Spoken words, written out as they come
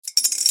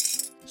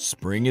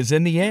Spring is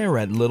in the air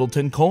at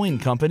Littleton Coin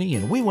Company,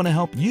 and we want to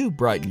help you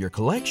brighten your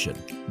collection.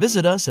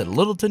 Visit us at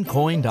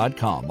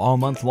littletoncoin.com all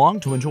month long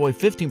to enjoy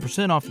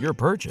 15% off your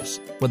purchase.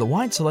 With a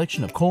wide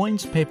selection of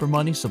coins, paper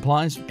money,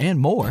 supplies, and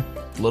more,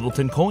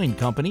 Littleton Coin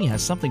Company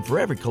has something for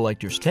every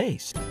collector's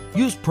taste.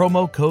 Use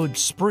promo code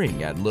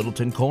SPRING at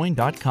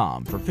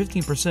littletoncoin.com for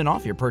 15%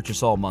 off your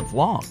purchase all month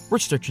long.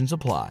 Restrictions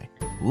apply.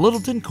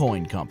 Littleton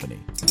Coin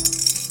Company.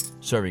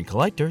 Serving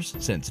collectors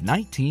since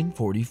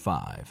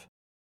 1945.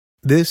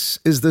 This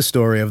is the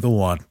story of the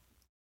one.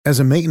 As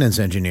a maintenance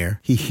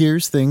engineer, he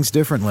hears things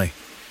differently.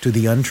 To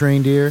the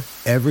untrained ear,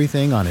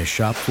 everything on his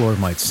shop floor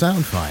might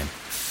sound fine,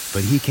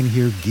 but he can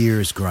hear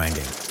gears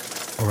grinding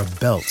or a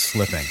belt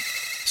slipping.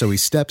 So he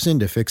steps in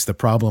to fix the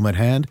problem at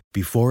hand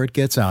before it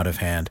gets out of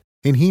hand.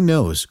 And he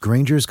knows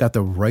Grainger's got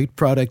the right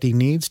product he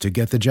needs to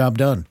get the job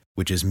done,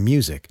 which is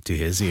music to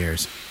his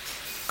ears.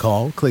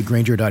 Call, click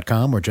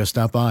Grainger.com, or just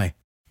stop by.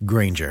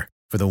 Grainger,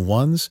 for the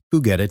ones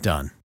who get it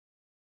done.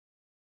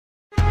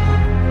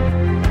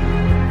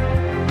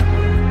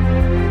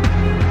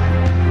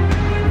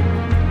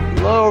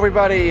 Hello,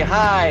 everybody.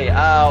 Hi.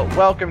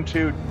 Welcome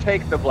to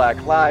Take the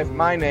Black Live.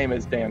 My name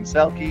is Dan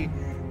Selke,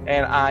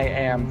 and I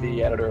am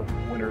the editor of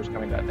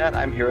WintersComing.net.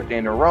 I'm here with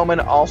Daniel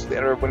Roman, also the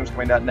editor of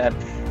WintersComing.net.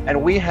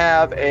 And we're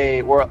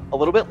a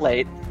little bit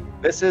late.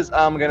 This is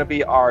going to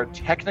be our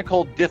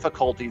technical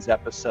difficulties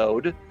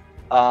episode,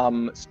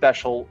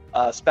 special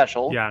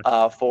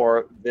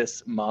for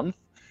this month.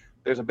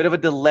 There's a bit of a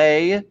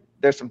delay.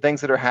 There's some things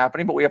that are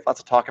happening, but we have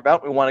lots to talk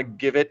about. We want to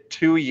give it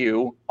to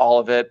you, all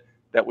of it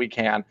that we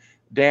can.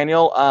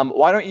 Daniel,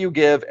 why don't you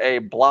give a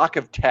block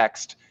of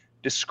text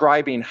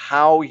describing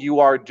how you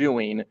are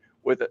doing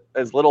with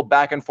as little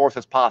back and forth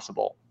as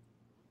possible?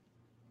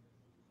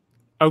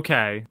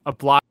 Okay, a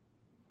block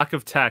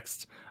of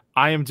text.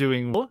 I am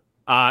doing well.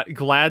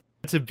 Glad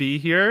to be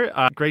here.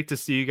 Great to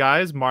see you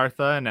guys,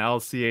 Martha and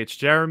LCH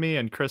Jeremy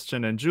and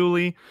Christian and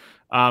Julie.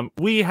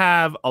 We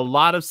have a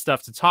lot of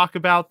stuff to talk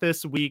about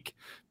this week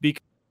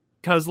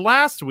because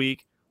last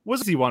week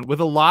was the one with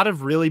a lot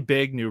of really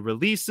big new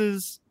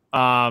releases.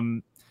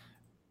 And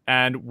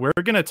we're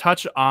going to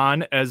touch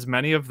on as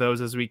many of those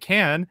as we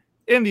can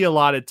in the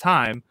allotted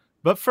time.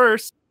 But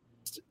first,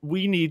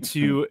 we need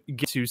to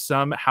get to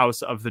some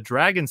House of the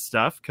Dragon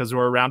stuff because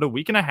we're around a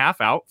week and a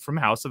half out from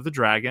House of the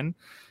Dragon.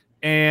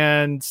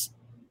 And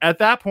at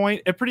that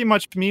point, it pretty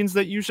much means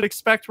that you should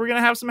expect we're going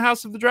to have some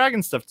House of the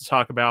Dragon stuff to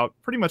talk about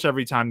pretty much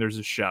every time there's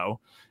a show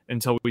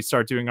until we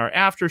start doing our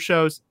after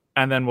shows.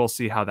 And then we'll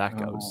see how that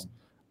goes.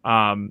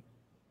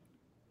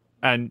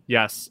 And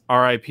yes,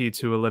 RIP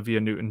to Olivia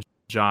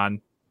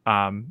Newton-John.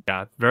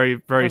 Very,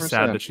 very 100%.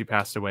 Sad that she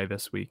passed away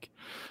this week.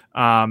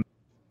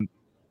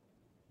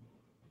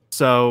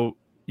 So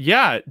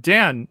yeah,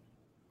 Dan,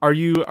 are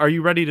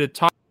you ready to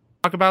talk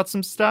about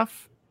some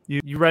stuff?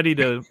 You ready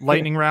to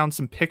lightning round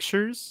some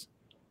pictures?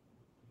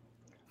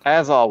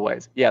 As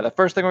always, yeah. The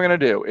first thing we're going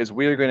to do is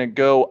we're going to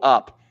go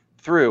up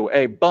through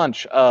a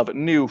bunch of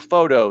new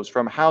photos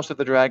from House of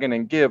the Dragon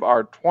and give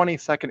our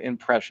 20-second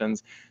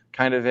impressions,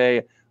 kind of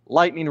a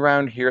lightning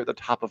round here at the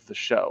top of the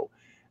show.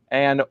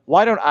 And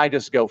why don't I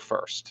just go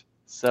first?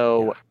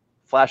 So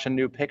flash a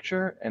new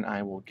picture and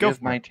I will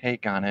give my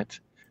take on it.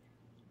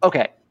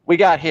 Okay, we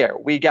got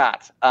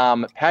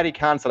Paddy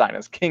Considine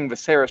as King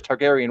Viserys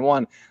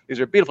Targaryen I. These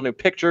are beautiful new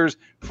pictures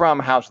from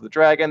House of the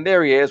Dragon.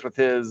 There he is with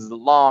his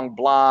long,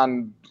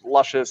 blonde,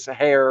 luscious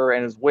hair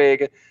and his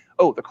wig.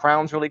 Oh, the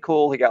crown's really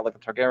cool. He got like the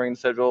Targaryen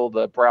sigil,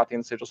 the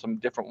Baratheon sigil, some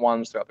different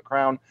ones throughout the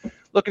crown.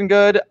 Looking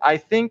good. I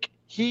think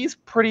he's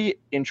pretty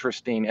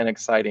interesting and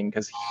exciting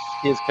because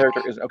his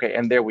character is okay.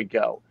 And there we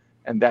go.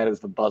 And that is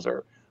the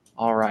buzzer.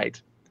 All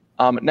right.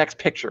 Next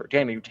picture.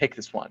 Danny, you take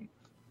this one.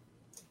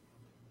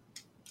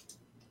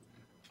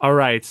 All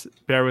right.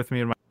 Bear with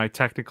me in my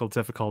technical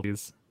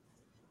difficulties.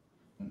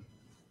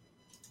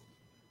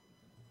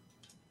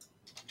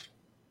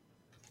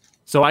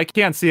 So I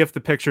can't see if the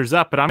picture's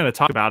up, but I'm going to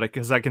talk about it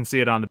because I can see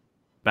it on the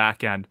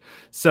back end.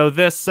 So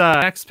this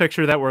next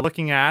picture that we're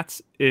looking at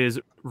is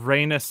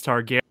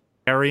Rhaenys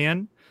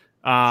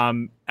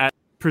Targaryen,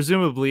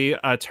 presumably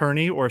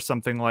attorney or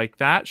something like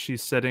that.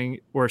 She's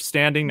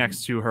standing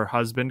next to her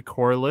husband,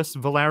 Corlys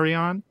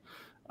Velaryon.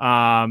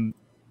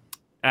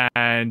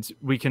 And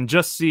we can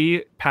just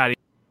see Paddy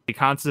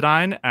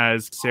Considine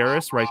as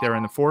Viserys right there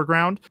in the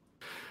foreground.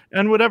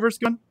 And whatever's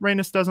going on,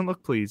 Rhaenys doesn't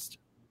look pleased.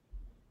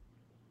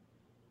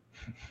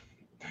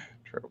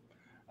 True.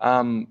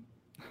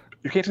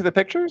 You can't see the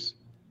pictures?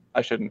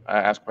 I shouldn't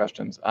ask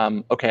questions.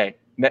 Okay.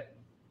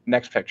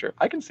 Next picture.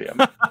 I can see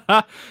them.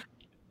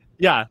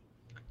 Yeah.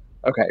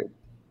 Okay.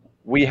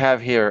 We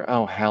have here.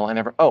 Oh,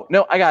 hell. Oh,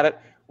 no, I got it.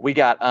 We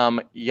got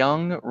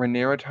young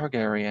Rhaenyra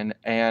Targaryen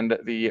and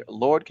the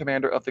Lord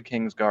Commander of the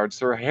Kingsguard,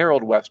 Sir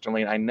Harold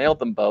Westerling. I nailed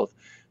them both.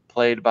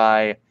 Played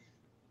by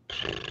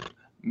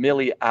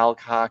Millie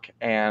Alcock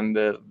and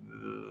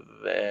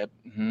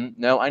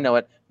no, I know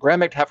it.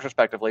 Graham McTavish,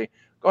 respectively,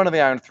 going to the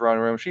Iron Throne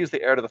Room. She's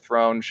the heir to the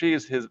throne.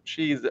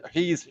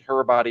 He's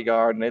her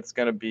bodyguard, and it's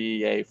going to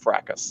be a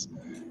fracas.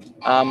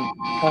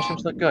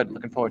 Costumes look good.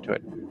 Looking forward to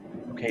it.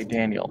 Okay,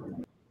 Daniel,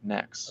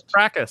 next.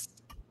 Arrakis.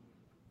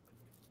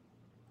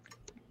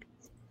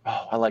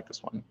 Oh, I like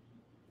this one.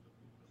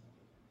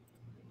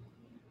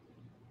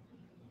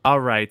 All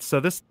right,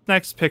 so this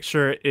next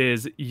picture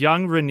is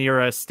young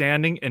Rhaenyra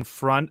standing in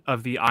front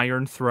of the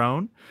Iron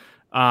Throne,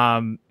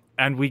 and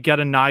we get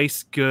a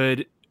nice,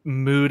 good,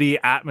 moody,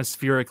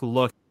 atmospheric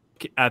look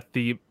at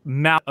the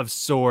mount of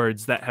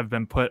swords that have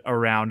been put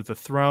around the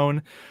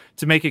throne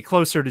to make it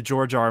closer to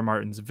George R. R.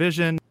 Martin's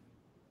vision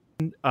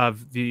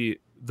of the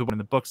one in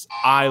the books.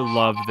 I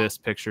love this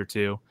picture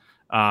too.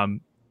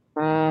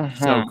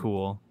 So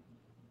cool.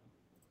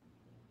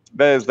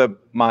 That is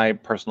my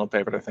personal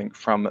favorite, I think,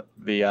 from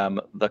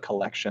the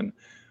collection.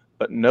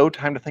 But no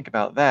time to think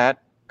about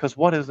that, because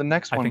what is the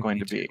next one going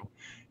to be?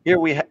 Here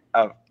we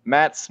have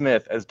Matt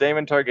Smith as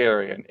Daemon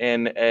Targaryen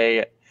in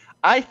a,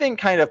 I think,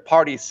 kind of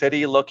Party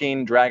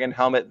City-looking dragon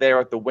helmet there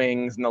with the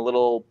wings and the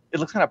little, it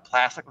looks kind of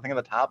plastic thing on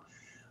the top.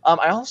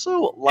 I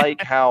also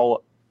like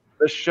how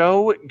the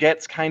show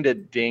gets kind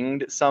of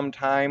dinged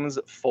sometimes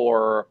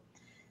for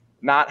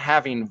not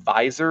having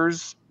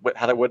visors,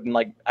 how they would in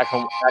like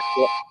actual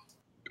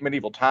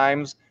medieval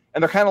times,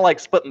 and they're kind of like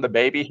splitting the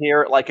baby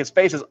here. Like his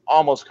face is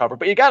almost covered,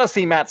 but you got to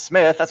see Matt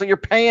Smith. That's what you're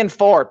paying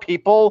for,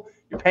 people.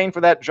 You're paying for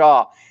that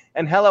jaw.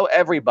 And hello,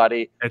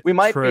 everybody. We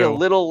might be a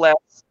little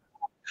less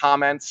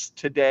comments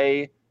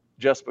today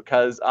just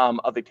because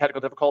of the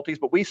technical difficulties,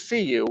 but we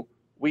see you.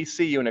 We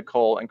see you,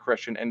 Nicole and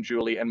Christian and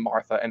Julie and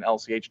Martha and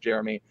LCH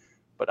Jeremy.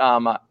 But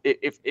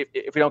if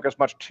we don't get as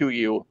much to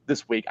you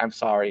this week, I'm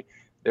sorry.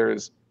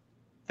 There's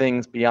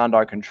things beyond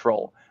our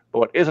control. But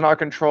what is in our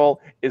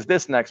control is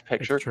this next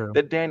picture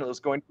that Daniel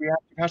is going to be at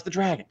House of the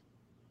Dragon.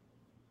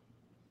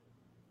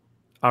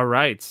 All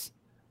right.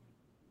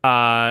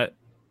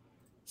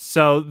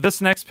 So this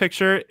next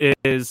picture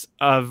is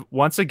of,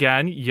 once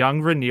again,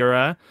 young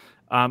Rhaenyra,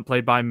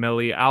 played by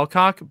Millie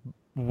Alcock,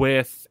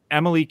 with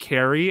Emily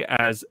Carey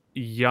as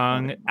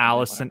young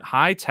Alicent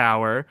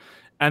Hightower.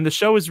 And the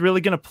show is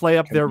really going to play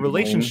up their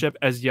relationship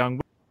as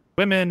young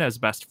women, as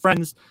best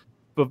friends.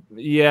 But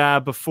yeah,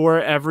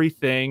 before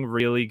everything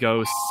really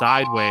goes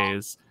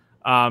sideways.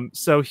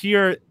 So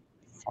here,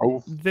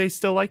 they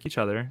still like each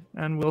other,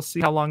 and we'll see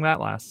how long that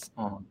lasts.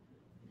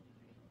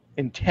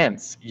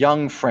 Intense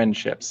young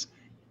friendships.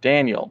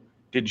 Daniel,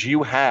 did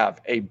you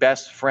have a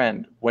best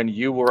friend when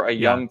you were a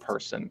young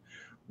person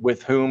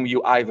with whom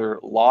you either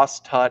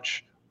lost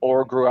touch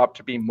or grew up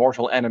to be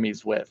mortal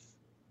enemies with?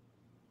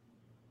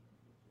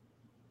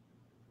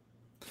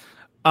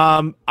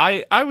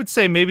 I would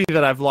say maybe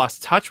that I've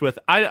lost touch with.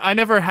 I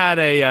never had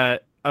a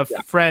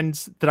friend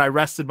that I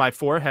rested my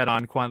forehead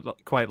on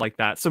quite like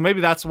that. So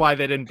maybe that's why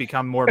they didn't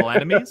become mortal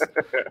enemies.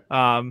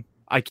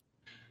 I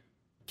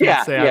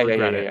can't say I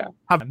regret it.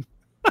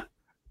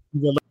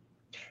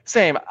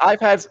 Same.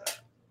 I've had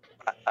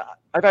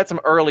some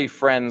early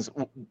friends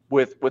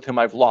with whom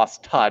I've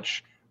lost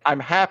touch.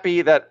 I'm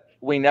happy that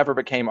we never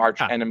became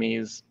arch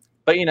enemies,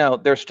 but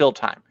there's still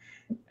time.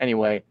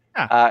 Anyway,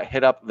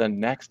 hit up the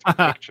next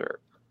picture.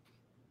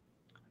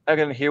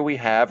 Again, here we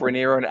have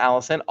Rhaenyra and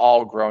Alicent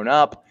all grown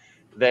up.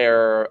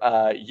 Their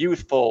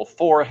youthful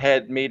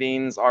forehead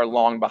meetings are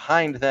long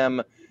behind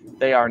them.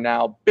 They are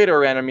now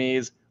bitter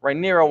enemies.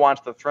 Rhaenyra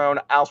wants the throne.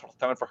 Alicent wants the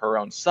throne for her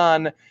own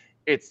son.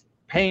 It's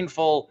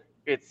painful.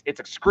 It's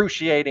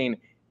excruciating.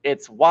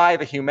 It's why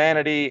the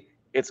humanity.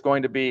 It's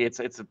going to be. It's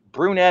a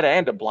brunette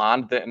and a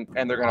blonde, and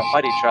they're going to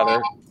fight each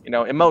other.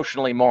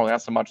 Emotionally, morally,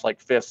 not so much like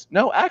fists.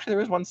 No, actually,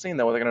 there is one scene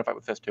though where they're going to fight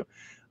with fists too.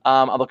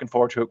 I'm looking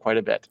forward to it quite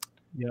a bit.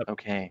 Yep.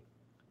 Okay.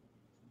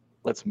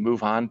 Let's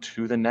move on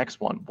to the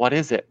next one. What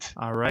is it?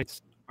 All right.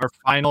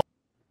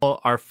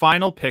 Our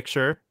final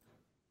picture,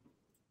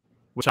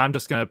 which I'm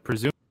just going to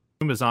presume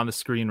is on the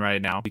screen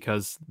right now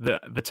because the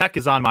tech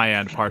is on my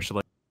end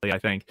partially, I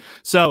think.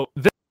 So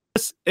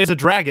this is a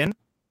dragon,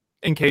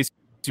 in case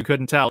you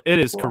couldn't tell. It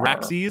is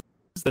Caraxes.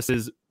 This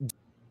is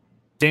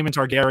Daemon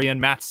Targaryen,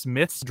 Matt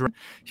Smith's dragon.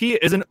 He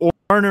is an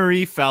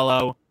ornery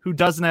fellow who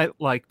doesn't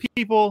like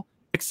people,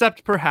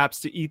 except perhaps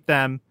to eat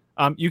them.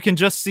 You can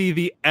just see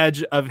the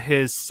edge of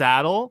his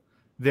saddle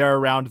there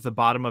around the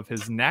bottom of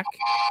his neck.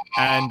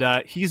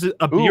 And he's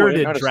a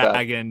bearded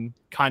dragon,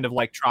 kind of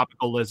like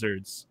tropical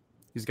lizards.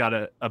 He's got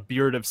a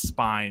beard of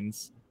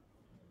spines.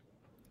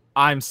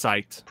 I'm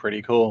psyched.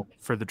 Pretty cool.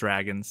 For the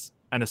dragons.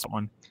 And this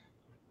one.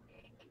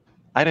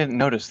 I didn't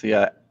notice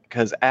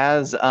because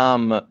as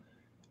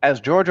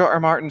George R. R.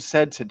 Martin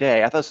said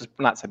today, I thought this was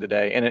not said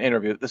today in an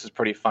interview, this is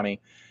pretty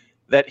funny,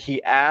 that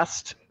he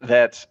asked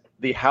that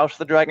the House of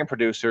the Dragon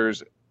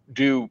producers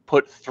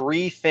put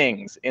 3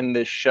 things in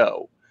this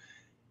show.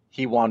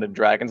 He wanted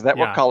dragons that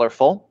were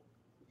colorful.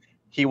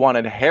 He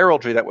wanted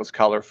heraldry that was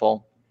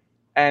colorful.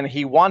 And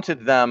he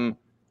wanted them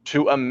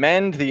to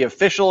amend the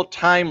official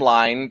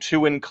timeline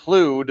to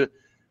include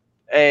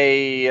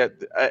a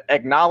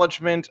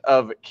acknowledgement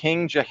of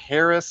King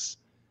Jaehaerys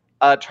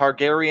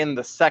Targaryen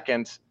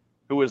II,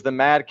 who was the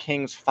Mad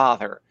King's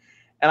father.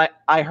 And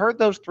I heard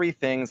those 3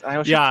 things, and I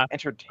was just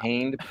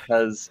entertained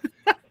because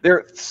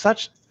they're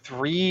such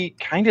 3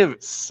 kind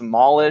of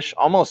smallish,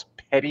 almost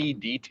petty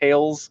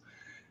details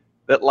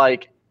that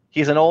like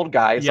he's an old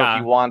guy, so Yeah.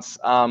 he wants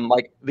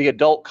like the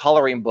adult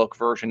coloring book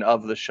version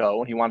of the show,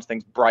 and he wants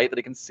things bright that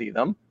he can see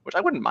them, which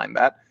I wouldn't mind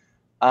that.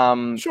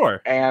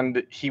 Sure.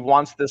 And he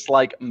wants this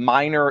like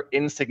minor,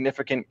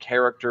 insignificant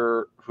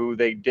character who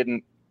they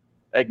didn't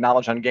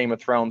acknowledge on Game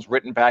of Thrones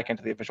written back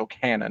into the official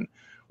canon,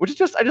 which is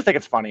just, I just think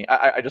it's funny.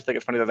 I just think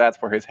it's funny that that's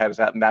where his head is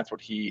at, and that's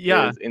what he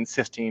is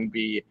insisting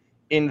be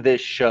in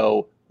this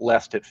show,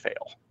 lest it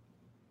fail.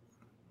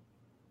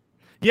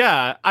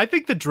 Yeah, I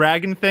think the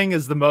dragon thing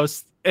is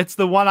it's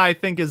the one I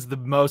think is the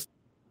most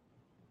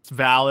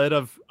valid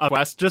of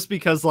West, just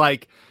because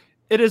like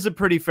it is a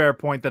pretty fair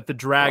point that the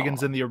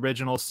dragons in the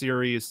original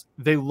series,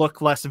 they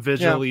look less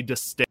visually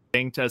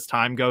distinct as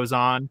time goes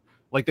on.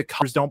 Like the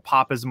colors don't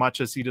pop as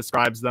much as he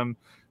describes them.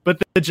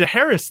 But the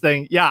Jaehaerys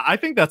thing, yeah, I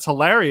think that's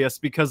hilarious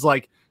because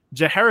like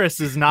Jaehaerys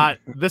is not,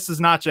 this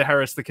is not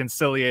Jaehaerys the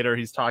Conciliator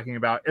he's talking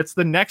about. It's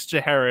the next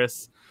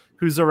Jaehaerys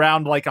who's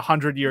around like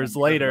 100 years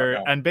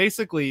later. And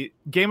basically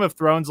Game of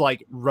Thrones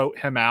like wrote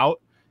him out.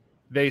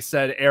 They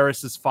said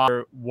Aerys's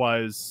father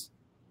was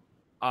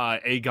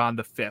Aegon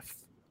the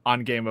Fifth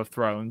on Game of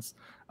Thrones.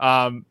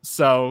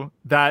 So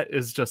that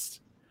is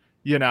just,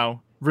 you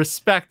know,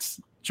 respect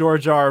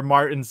George R.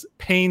 Martin's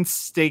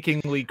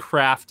painstakingly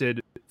crafted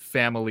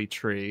family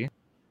tree.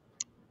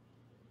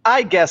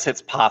 I guess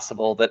it's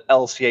possible that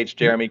LCH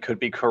Jeremy could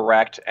be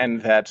correct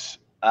and that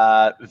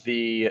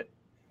the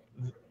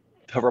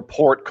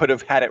report could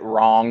have had it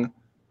wrong,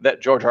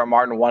 that George R.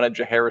 Martin wanted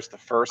Jaehaerys the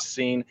first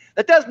scene.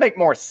 That does make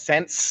more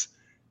sense.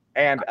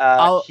 And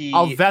I'll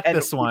vet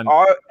this one.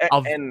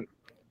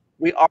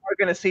 We are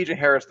going to see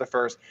Jaehaerys the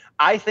first.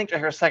 I think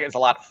Jaehaerys second is a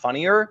lot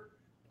funnier.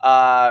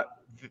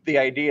 The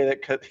idea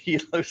that he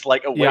looks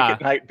like awake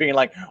at night being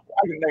like, why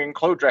didn't they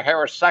include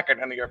Jaehaerys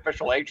second in the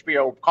official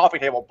HBO coffee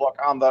table book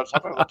on the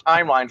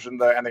timelines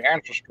and the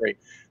ancestry?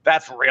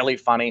 That's really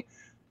funny.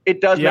 It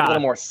does make a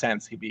little more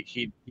sense.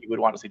 He would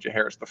want to see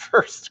Jaehaerys the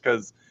first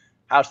because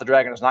House of the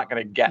Dragon is not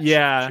going to get to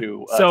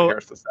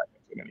Jaehaerys the second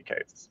in any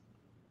case.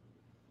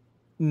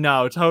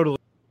 No, totally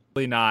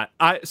not.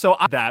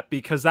 That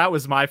because that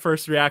was my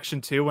first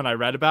reaction too when I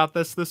read about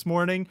this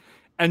morning.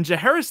 And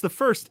Jaehaerys the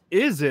First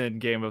is in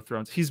Game of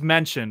Thrones. He's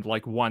mentioned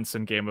like once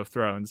in Game of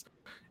Thrones.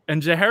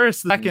 And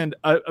Jaehaerys the Second,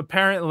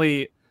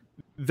 apparently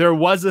there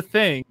was a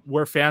thing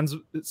where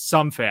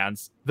some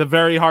fans, the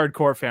very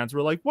hardcore fans,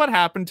 were like, "What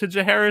happened to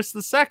Jaehaerys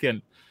the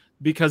Second?"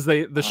 Because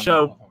the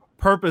show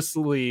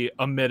purposely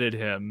omitted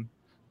him.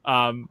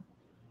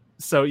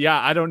 So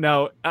yeah, I don't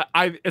know.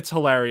 It's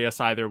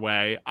hilarious either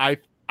way.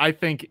 I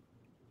think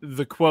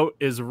the quote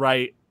is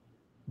right,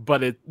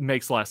 but it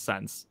makes less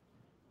sense.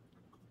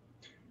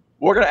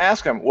 We're going to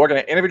ask him. We're going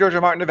to interview George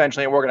R. Martin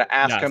eventually, and we're going to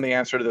ask him the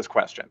answer to this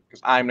question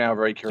because I'm now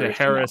very curious.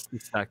 Jaehaerys the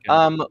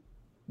Second.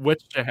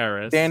 Which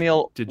Jaehaerys,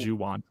 Daniel, did you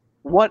want?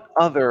 What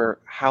other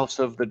House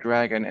of the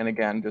Dragon, and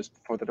again, just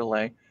for the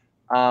delay,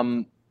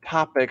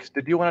 topics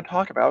did you want to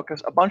talk about?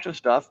 Because a bunch of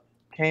stuff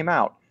came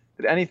out.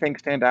 Did anything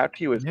stand out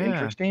to you as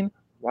interesting?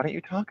 Why don't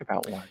you talk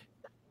about one?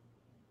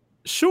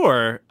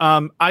 Sure.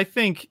 I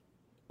think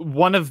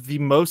one of the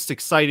most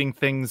exciting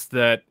things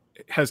that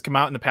has come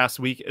out in the past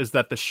week is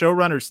that the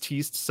showrunners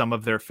teased some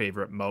of their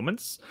favorite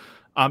moments.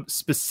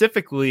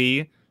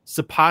 Specifically,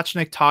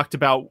 Sapochnik talked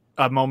about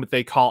a moment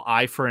they call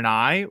Eye for an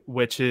Eye,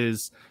 which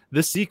is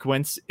this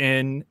sequence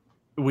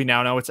we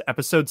now know it's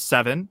episode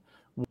 7,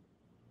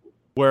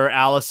 where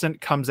Alicent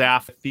comes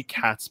after the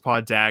cat's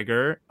paw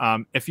dagger.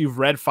 If you've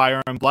read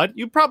Fire and Blood,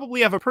 you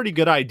probably have a pretty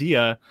good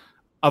idea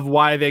of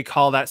why they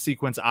call that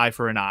sequence Eye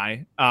for an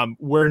Eye.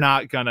 We're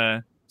not going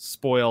to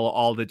spoil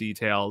all the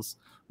details,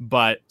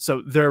 but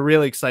so they're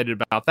really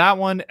excited about that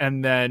one.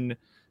 And then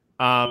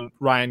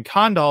Ryan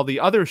Condal, the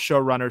other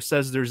showrunner,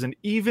 says there's an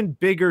even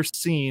bigger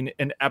scene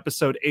in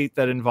episode 8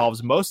 that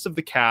involves most of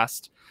the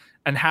cast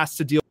and has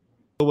to deal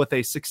with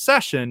a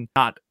succession,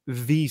 not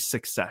the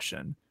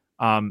succession.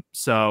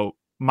 So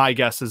my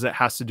guess is it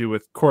has to do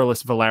with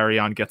Corlys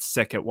Velaryon gets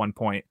sick at one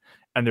point,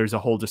 and there's a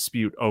whole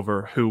dispute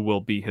over who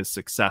will be his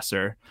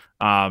successor.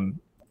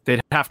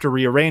 They'd have to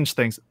rearrange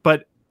things,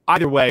 but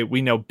either way,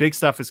 we know big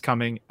stuff is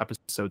coming,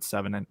 episode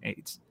 7 and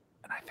 8,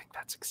 and I think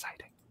that's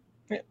exciting.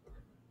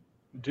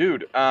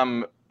 Dude,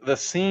 the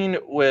scene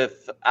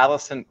with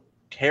Alicent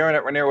tearing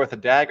at Rhaenyra with a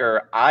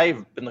dagger,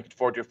 I've been looking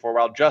forward to for a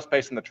while, just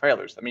based on the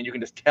trailers. I mean, you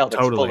can just tell that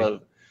it's full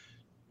of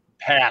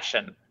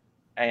passion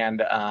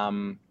and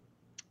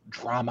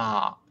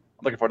drama.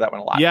 I'm looking forward to that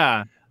one a lot.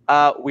 Yeah.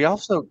 We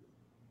also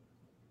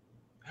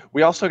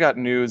got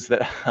news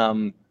that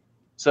a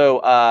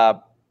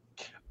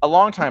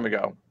long time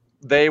ago,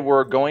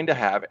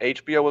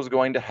 HBO was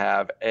going to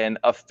have an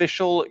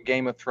official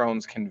Game of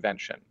Thrones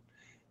convention.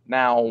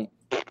 Now,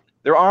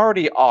 there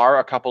already are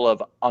a couple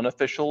of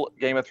unofficial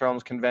Game of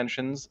Thrones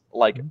conventions,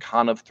 like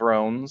Con of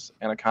Thrones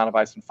and a Con of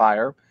Ice and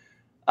Fire.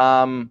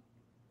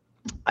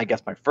 I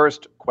guess my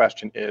first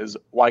question is,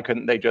 why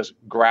couldn't they just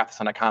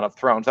graph on a Con of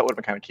Thrones? That would have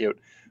been kind of cute.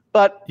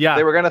 But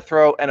they were going to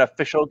throw an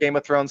official Game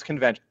of Thrones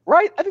convention,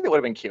 right? I think that would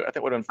have been cute. I think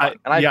it would have been fun.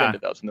 And I've been to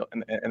those, and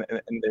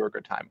they were a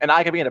good time. And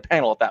I could be in a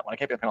panel at that one. I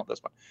can't be in a panel at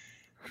this one.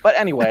 But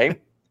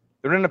anyway,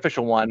 They're an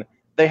official one.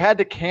 They had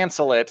to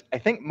cancel it, I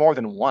think, more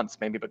than once,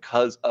 maybe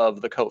because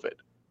of the COVID,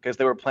 because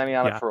they were planning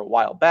on it for a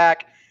while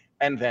back,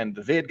 and then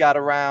the vid got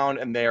around,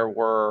 and there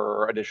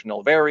were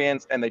additional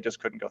variants, and they just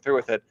couldn't go through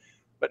with it.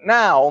 But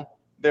now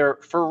they're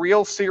for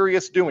real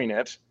serious doing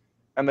it,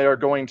 and they are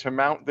going to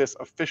mount this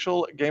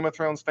official Game of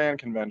Thrones fan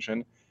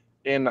convention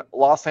in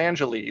Los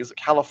Angeles,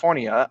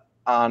 California,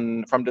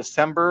 from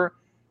December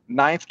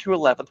 9th to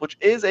 11th, which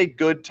is a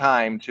good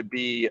time to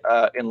be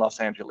in Los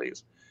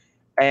Angeles.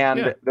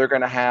 And they're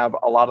going to have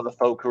a lot of the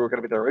folk who were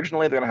going to be there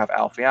originally. They're going to have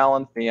Alfie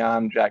Allen,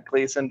 Theon, Jack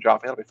Gleason,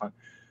 Joffrey. That'll be fun.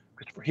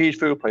 Christopher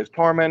Heathfu, who plays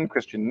Tormund.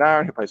 Christian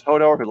Nairn, who plays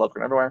Hodor, who loves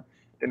going everywhere.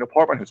 Daniel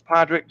Portman, who's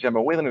Podrick.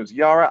 Gemma Whelan, who's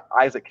Yara.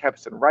 Isaac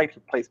Hepson Wright, who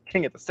plays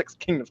King of the Six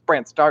Kingdoms,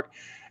 Bran Stark.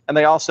 And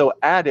they also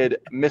added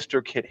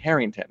Mr. Kit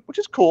Harington, which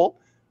is cool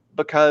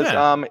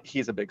because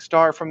he's a big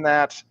star from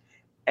that.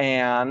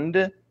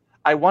 And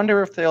I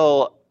wonder if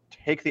they'll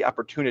take the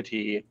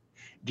opportunity.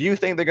 Do you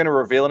think they're going to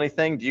reveal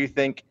anything? Do you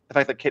think the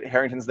fact that Kit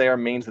Harington's there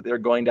means that they're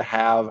going to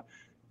have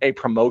a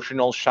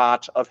promotional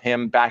shot of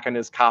him back in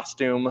his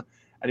costume,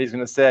 and he's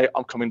going to say,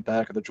 "I'm coming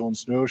back at the Jon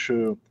Snow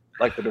show,"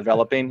 like they're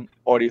developing?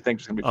 Or do you think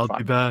it's going to be fun? I'll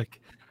be back.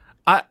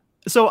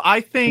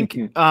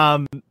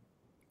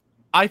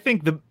 I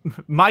think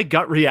my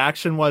gut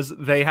reaction was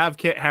they have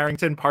Kit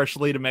Harington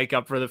partially to make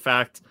up for the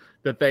fact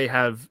that they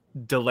have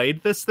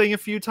delayed this thing a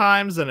few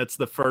times and it's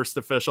the first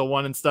official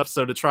one and stuff.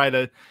 So to try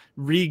to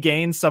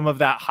regain some of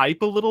that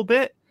hype a little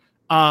bit.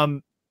 I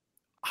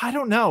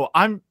don't know.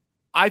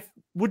 I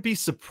would be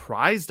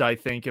surprised, I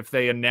think, if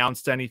they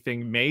announced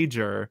anything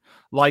major.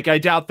 Like, I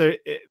doubt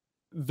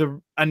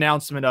the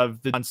announcement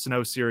of the Jon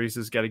Snow series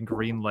is getting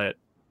greenlit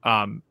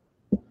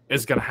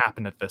is going to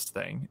happen at this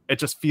thing. It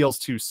just feels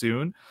too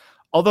soon.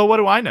 Although, what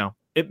do I know?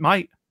 It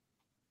might.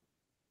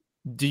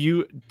 Do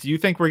you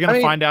think we're going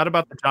to find out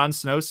about the Jon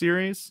Snow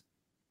series?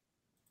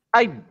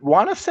 I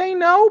want to say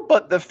no,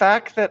 but the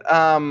fact that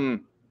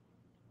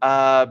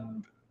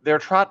they're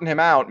trotting him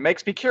out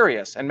makes me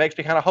curious and makes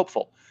me kind of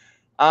hopeful.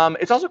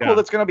 It's also cool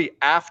that it's going to be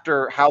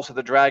after House of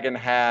the Dragon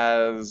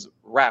has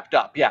wrapped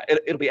up. Yeah,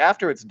 it'll be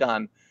after it's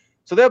done.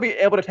 So they'll be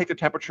able to take the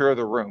temperature of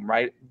the room,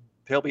 right?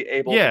 They'll be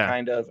able to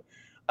kind of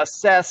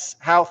assess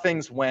how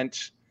things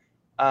went.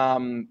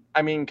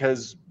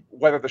 Because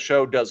whether the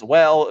show does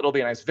well, it'll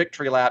be a nice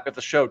victory lap. If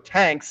the show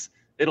tanks,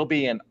 it'll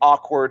be an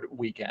awkward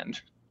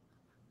weekend.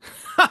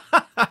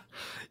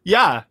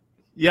 Yeah,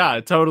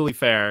 totally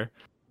fair.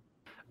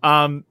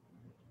 I'm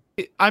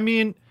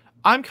kind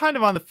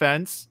of on the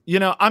fence.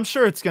 I'm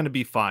sure it's going to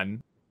be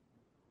fun.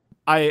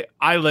 I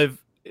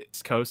live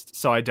East Coast,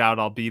 so I doubt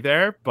I'll be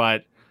there,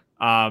 but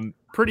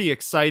pretty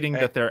exciting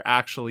that they're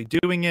actually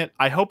doing it.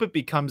 I hope it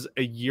becomes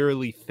a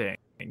yearly thing.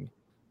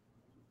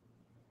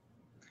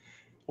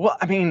 Well,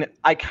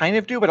 I kind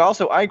of do, but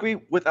also I agree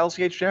with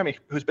LCH Jeremy,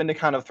 who's been to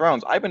Con of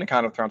Thrones. I've been to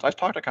Con of Thrones. I've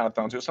talked to Con of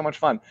Thrones. It was so much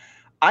fun.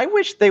 I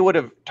wish they would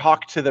have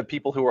talked to the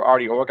people who were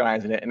already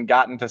organizing it and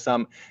gotten to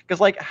some,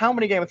 because how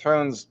many Game of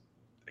Thrones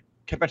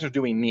conventions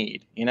do we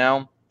need?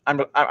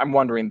 I'm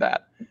wondering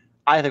that.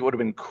 I think it would have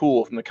been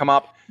cool for them to come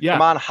up,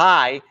 come on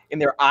high in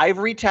their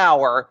ivory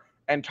tower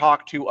and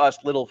talk to us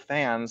little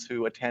fans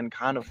who attend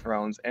Con of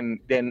Thrones, and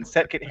then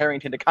set Kit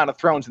Harington to Con of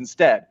Thrones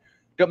instead.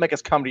 Don't make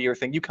us come to your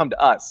thing. You come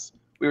to us.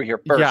 We were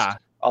here first,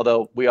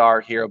 although we are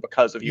here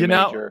because of your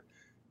major,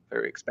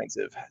 very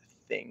expensive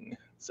thing.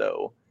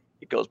 So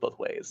it goes both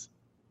ways.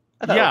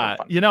 I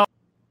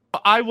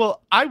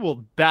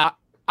will bet.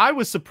 I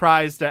was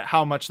surprised at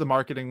how much the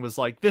marketing was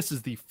like, this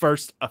is the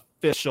first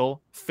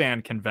official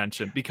fan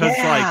convention, because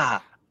I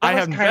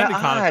haven't been to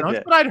Con of Thrones,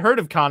 but I'd heard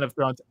of Con of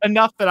Thrones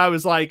enough that I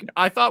was like,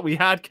 I thought we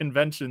had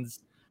conventions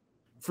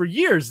for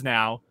years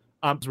now.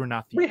 We're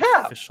not the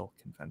official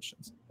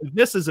conventions.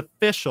 This is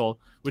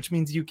official, which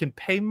means you can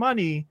pay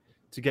money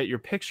to get your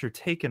picture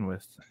taken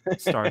with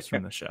stars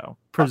from the show,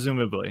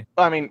 presumably.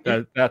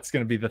 That's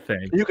going to be the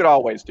thing. You could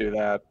always do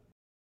that.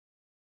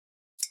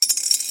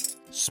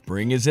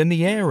 Spring is in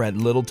the air at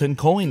Littleton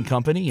Coin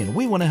Company, and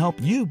we want to help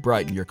you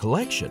brighten your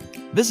collection.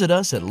 Visit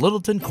us at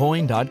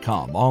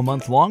littletoncoin.com all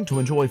month long to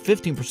enjoy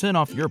 15%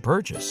 off your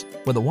purchase.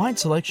 With a wide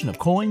selection of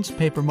coins,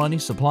 paper money,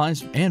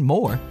 supplies, and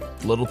more,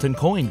 Littleton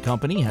Coin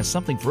Company has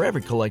something for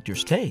every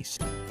collector's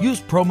taste. Use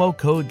promo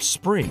code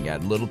SPRING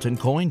at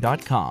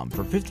littletoncoin.com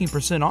for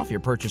 15% off your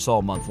purchase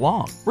all month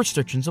long.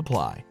 Restrictions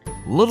apply.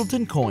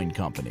 Littleton Coin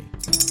Company.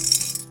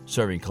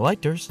 Serving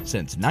collectors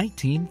since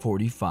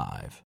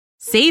 1945.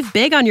 Save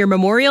big on your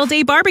Memorial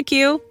Day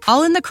barbecue,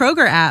 all in the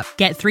Kroger app.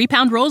 Get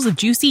 3-pound rolls of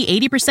juicy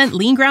 80%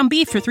 lean ground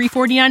beef for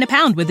 $3.49 a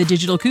pound with a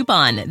digital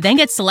coupon. Then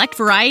get select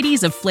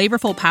varieties of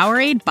flavorful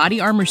Powerade, Body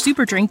Armor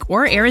Super Drink,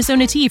 or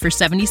Arizona tea for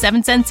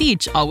 77 cents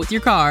each, all with your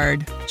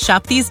card.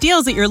 Shop these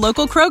deals at your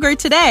local Kroger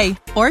today,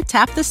 or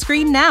tap the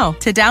screen now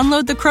to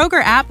download the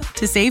Kroger app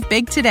to save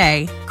big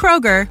today.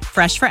 Kroger,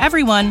 fresh for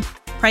everyone.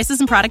 Prices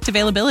and product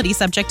availability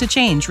subject to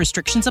change.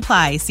 Restrictions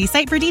apply. See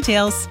site for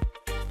details.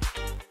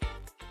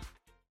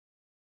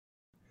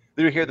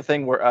 Did you hear the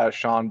thing where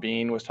Sean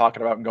Bean was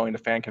talking about going to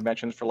fan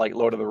conventions for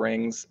Lord of the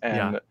Rings,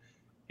 and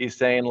He's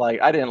saying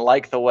like, I didn't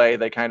like the way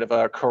they kind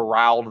of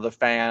corralled the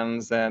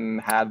fans and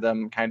had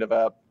them kind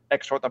of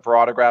extort them for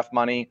autograph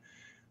money.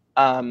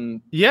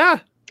 Yeah,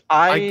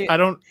 I I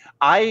don't.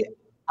 I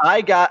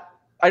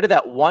did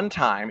that one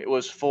time. It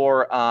was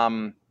for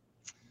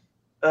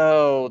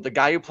the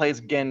guy who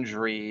plays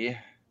Gendry.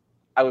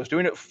 I was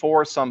doing it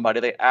for somebody.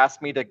 They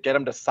asked me to get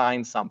him to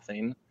sign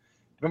something.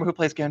 Remember who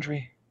plays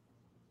Gendry?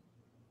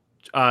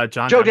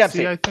 Joe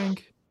Dempsey, I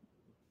think.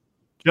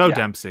 Joe Yeah.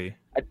 Dempsey.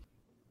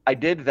 I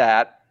did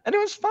that, and it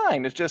was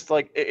fine. It's just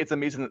like it's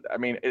amazing. I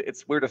mean,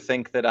 it's weird to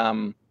think that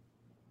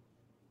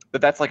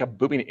that's like a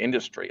booming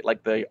industry,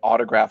 like the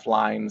autograph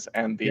lines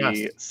and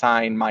the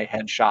sign my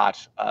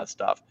headshot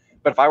stuff.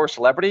 But if I were a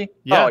celebrity,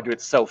 I'd do it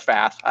so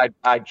fast.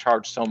 I'd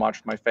charge so much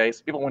for my face.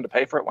 People want to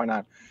pay for it. Why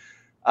not?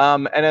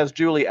 And as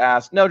Julie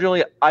asked, no,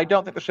 Julie, I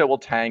don't think the show will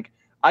tank.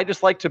 I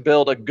just like to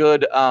build a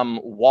good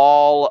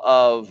wall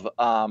of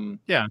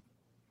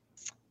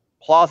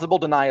plausible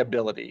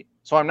deniability,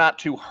 so I'm not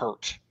too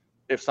hurt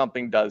if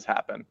something does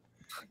happen.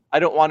 I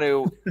don't want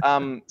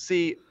to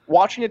see.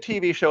 Watching a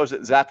TV show is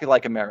exactly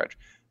like a marriage.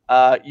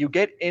 You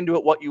get into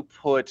it what you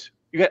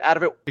get out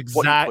of it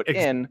what you put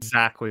in.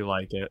 Exactly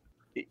like it.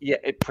 Yeah,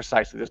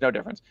 precisely. There's no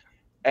difference.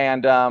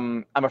 And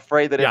I'm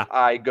afraid that if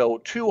I go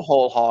too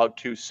whole hog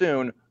too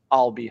soon,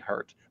 I'll be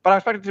hurt. But I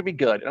expect it to be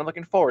good, and I'm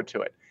looking forward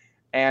to it.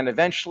 And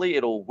eventually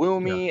it'll woo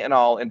me, and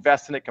I'll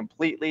invest in it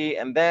completely.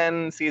 And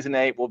then season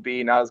 8 will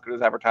be not as good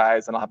as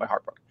advertised, and I'll have my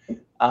heart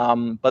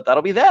broken. But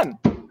that'll be then.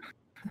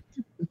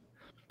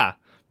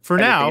 For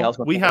now,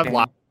 we have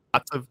lots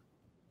of.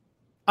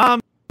 I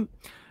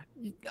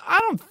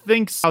don't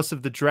think House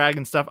of the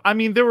Dragon stuff. I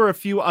mean, there were a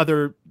few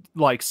other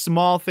like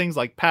small things,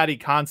 like Paddy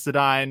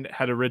Considine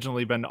had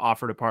originally been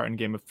offered a part in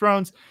Game of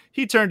Thrones.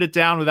 He turned it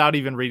down without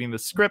even reading the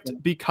script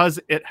because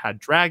it had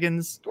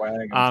dragons.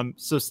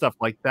 So stuff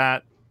like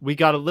that. We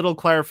got a little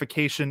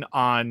clarification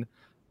on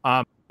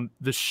that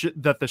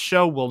the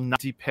show will not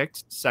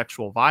depict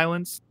sexual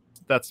violence.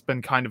 That's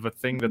been kind of a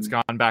thing that's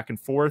gone back and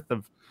forth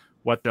of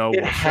what the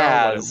it will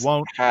has, show, what it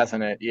won't.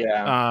 Hasn't it?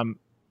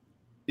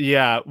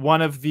 Yeah.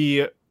 One of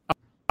the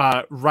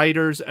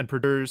writers and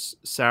producers,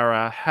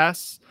 Sarah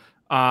Hess,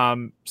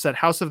 said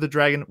House of the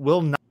Dragon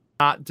will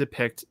not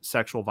depict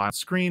sexual violence on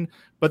screen,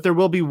 but there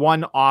will be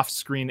one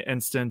off-screen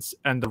instance,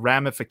 and the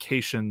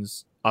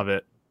ramifications of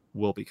it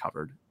will be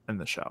covered in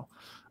the show.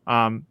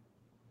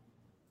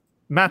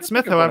 Matt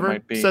Smith, however,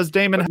 says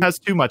Daemon has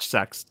too much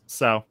sex,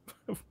 so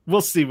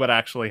we'll see what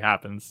actually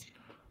happens.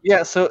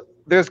 Yeah, so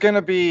there's going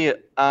to be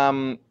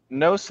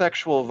no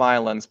sexual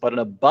violence, but an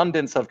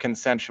abundance of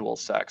consensual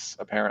sex,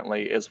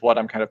 apparently, is what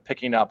I'm kind of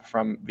picking up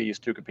from these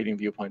two competing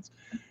viewpoints.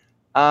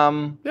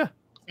 Yeah,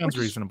 sounds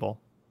reasonable.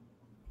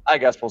 I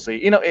guess we'll see.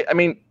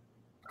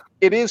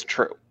 It is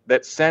true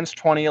that since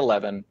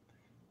 2011,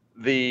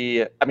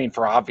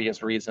 for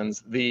obvious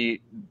reasons,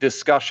 the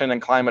discussion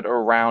and climate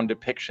around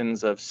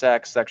depictions of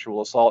sex,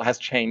 sexual assault has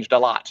changed a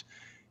lot.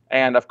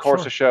 And of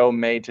course, the show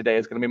made today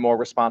is going to be more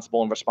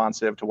responsible and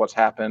responsive to what's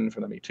happened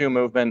from the Me Too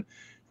movement,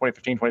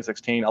 2015,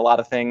 2016. A lot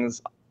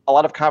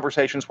of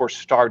conversations were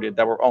started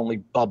that were only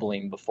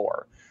bubbling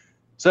before.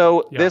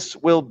 So this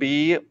will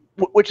be,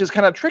 which is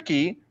kind of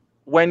tricky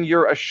when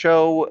you're a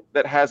show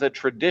that has a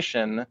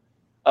tradition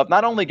of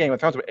not only Game of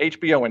Thrones, but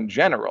HBO in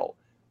general,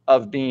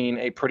 of being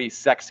a pretty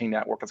sexy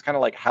network. It's kind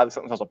of like how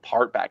something was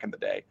apart back in the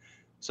day.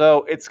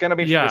 So it's going to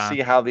be interesting to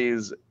see how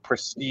these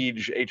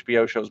prestige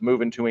HBO shows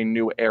move into a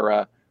new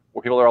era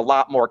where people are a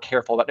lot more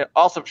careful.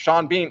 Also,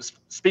 Sean Bean,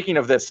 speaking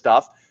of this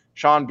stuff,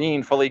 Sean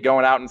Bean fully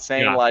going out and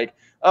saying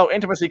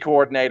intimacy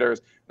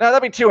coordinators. No,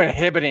 that'd be too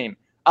inhibiting.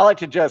 I like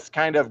to just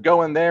kind of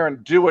go in there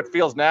and do what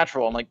feels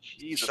natural. I'm like,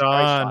 Jesus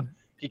Christ, Sean.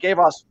 He gave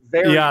us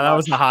very much, that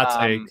was a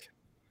hot take.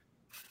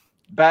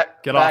 Back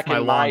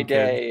in my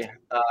day,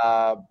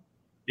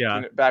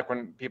 back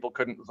when people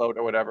couldn't vote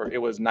or whatever, it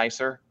was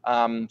nicer.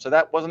 So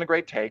that wasn't a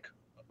great take,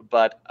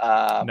 but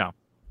no.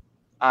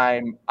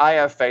 I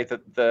have faith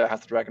that the House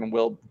of the Dragon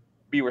will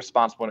be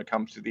responsible when it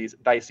comes to these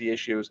dicey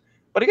issues.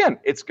 But again,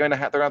 they're going to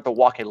have to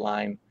walk a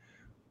line.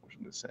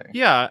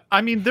 Yeah,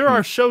 I mean, there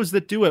are shows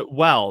that do it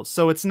well,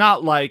 so it's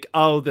not like,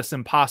 this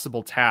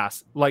impossible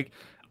task. Like,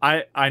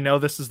 I know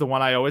this is the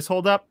one I always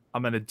hold up.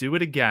 I'm going to do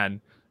it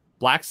again.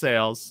 Black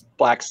Sails.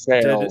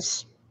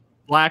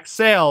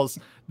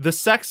 The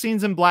sex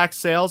scenes in Black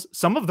Sails,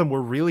 some of them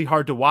were really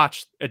hard to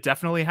watch. It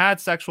definitely had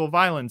sexual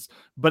violence,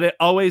 but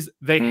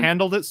they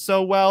handled it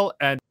so well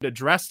and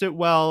addressed it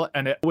well,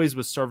 and it always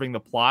was serving the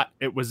plot.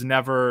 It was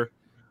never,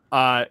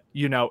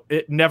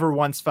 it never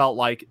once felt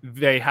like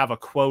they have a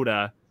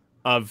quota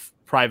of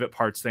private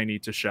parts they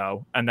need to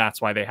show, and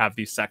that's why they have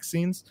these sex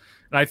scenes.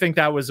 And I think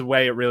that was a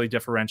way it really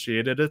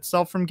differentiated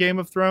itself from Game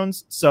of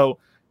Thrones. So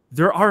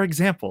there are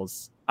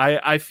examples.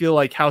 I feel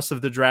like House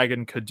of the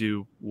Dragon could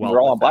do well.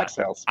 We're all on Black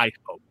Sails. I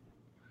hope.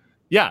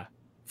 Yeah,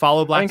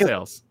 follow Black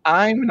Sails.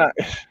 I'm not,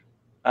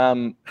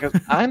 because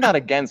I'm not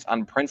against,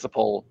 on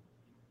principle,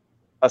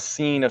 a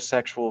scene of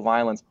sexual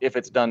violence if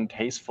it's done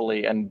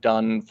tastefully and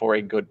done for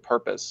a good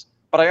purpose.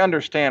 But I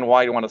understand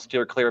why you want to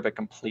steer clear of it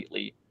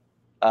completely.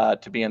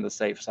 to be on the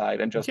safe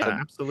side and just Yeah,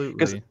 because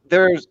absolutely.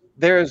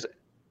 there's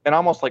an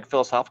almost like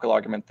philosophical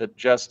argument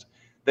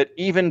that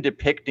even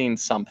depicting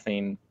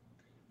something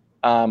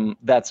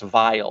that's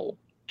vile,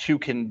 to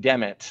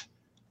condemn it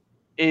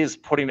is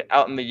putting it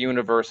out in the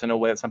universe in a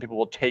way that some people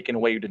will take in a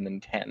way you didn't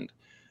intend.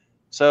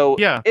 So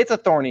Yeah. it's a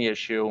thorny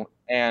issue,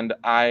 and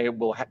I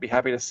will be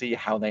happy to see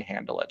how they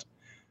handle it.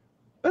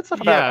 That's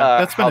stuff about Yeah,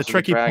 that's been a House of the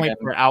tricky Dragon. point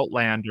for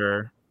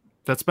Outlander.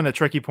 That's been a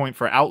tricky point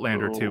for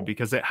Outlander too, Ooh.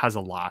 because it has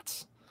a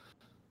lot.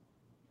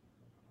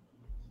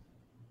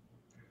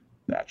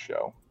 That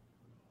show.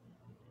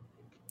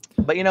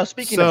 But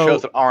speaking of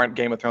shows that aren't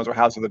Game of Thrones or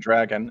House of the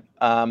Dragon,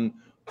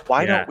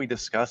 why don't we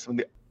discuss some of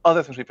the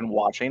other things we've been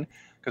watching?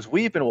 Because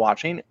we've been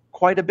watching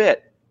quite a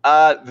bit.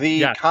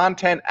 The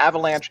content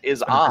avalanche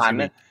is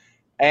on,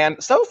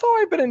 and so far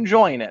I've been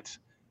enjoying it.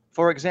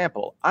 For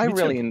example, I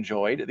really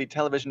enjoyed the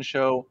television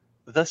show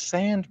The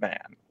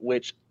Sandman,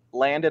 which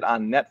landed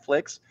on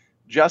Netflix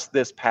just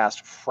this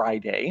past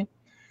Friday.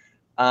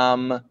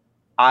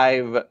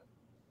 I've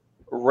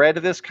read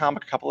this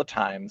comic a couple of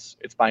times.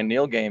 It's by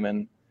Neil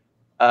Gaiman.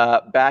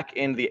 Back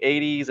in the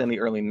 80s and the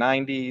early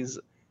 90s,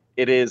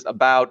 it is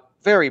about,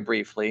 very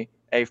briefly,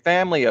 a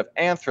family of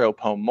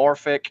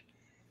anthropomorphic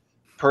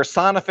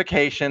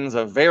personifications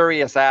of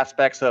various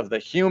aspects of the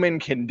human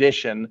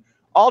condition,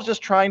 all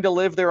just trying to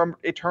live their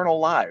eternal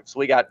lives.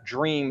 We got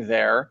Dream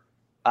there,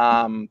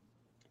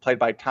 played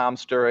by Tom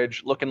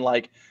Sturridge, looking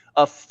like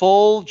a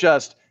full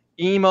just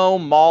emo,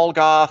 mall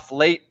goth,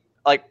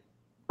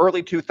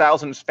 early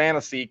 2000s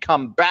fantasy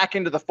come back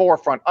into the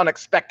forefront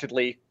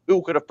unexpectedly.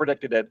 Who could have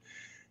predicted it?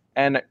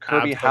 And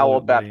Kirby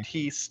Howell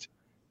Baptiste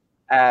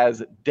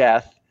as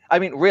Death. I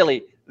mean,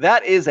 really,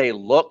 that is a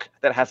look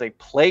that has a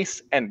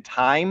place and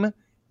time,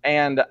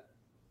 and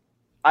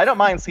I don't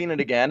mind seeing it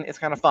again. It's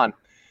kind of fun.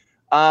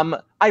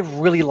 I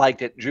really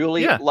liked it.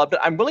 Julie loved it.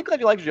 I'm really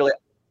glad you liked it, Julie.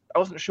 I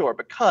wasn't sure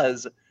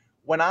because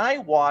when I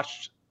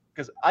watched,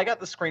 because I got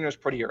the screeners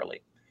pretty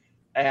early,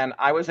 and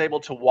I was able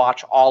to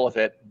watch all of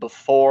it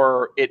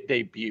before it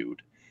debuted.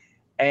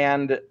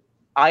 And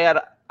I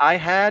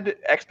had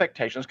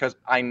expectations because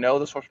I know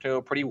the source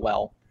material pretty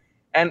well.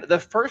 And the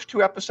first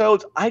 2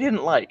 episodes I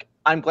didn't like.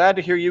 I'm glad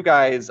to hear you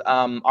guys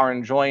are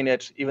enjoying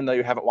it, even though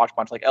you haven't watched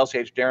much. Like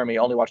LCH Jeremy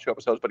only watched 2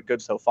 episodes, but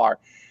good so far.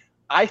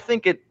 I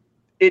think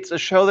it's a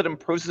show that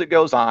improves as it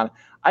goes on.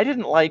 I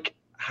didn't like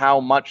how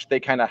much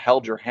they kind of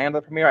held your hand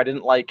at the premiere. I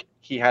didn't like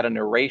he had a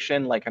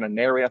narration, like kind of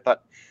narrate. I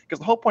thought, because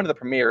the whole point of the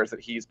premiere is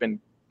that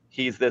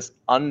he's this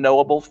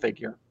unknowable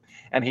figure,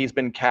 and he's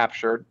been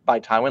captured by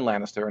Tywin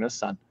Lannister and his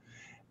son,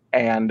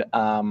 and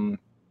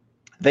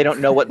they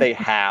don't know what they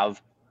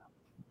have,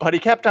 but he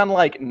kept on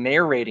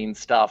narrating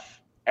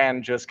stuff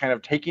and just kind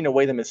of taking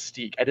away the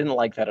mystique. I didn't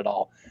like that at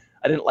all.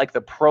 I didn't like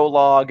the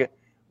prologue,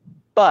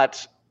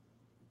 but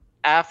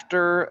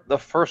after the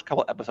first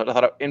couple episodes, I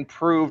thought it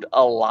improved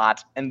a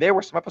lot, and there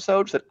were some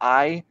episodes that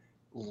I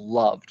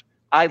loved.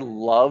 I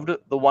loved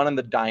the one in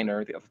the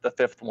diner, the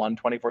 5th one,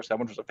 24/7,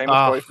 which was a famous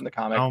story from the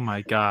comic. Oh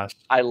my gosh.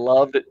 I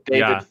loved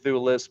David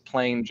Thewlis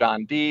playing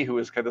John Dee, who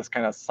is this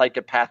kind of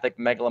psychopathic,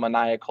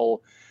 megalomaniacal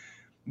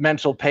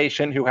mental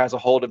patient who has a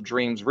hold of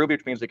Dream's ruby,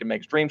 which means he can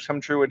make dreams come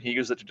true, and he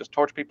uses it to just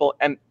torture people.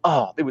 And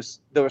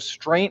the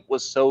restraint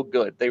was so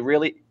good. It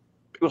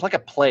was like a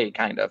play,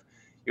 kind of.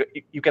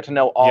 You get to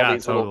know all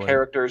these little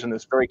characters in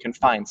this very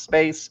confined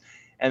space,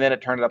 and then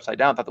it turned it upside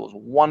down. I thought that was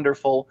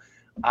wonderful.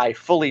 I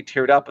fully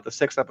teared up at the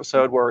 6th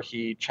episode where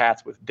he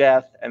chats with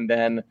Death and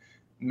then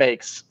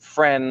makes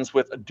friends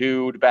with a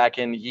dude back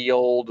in ye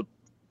old,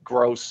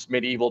 gross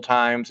medieval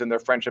times, and their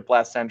friendship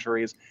lasts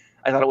centuries.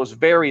 I thought it was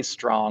very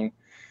strong.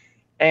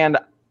 And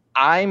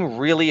I'm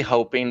really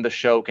hoping the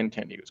show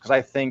continues because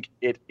I think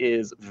it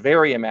is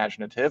very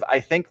imaginative. I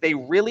think they've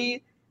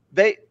read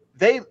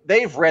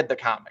the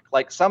comic.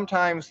 Like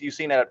sometimes you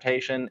see an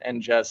adaptation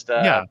and just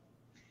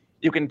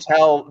you can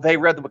tell they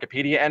read the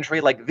Wikipedia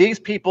entry. Like these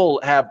people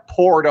have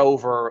poured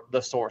over the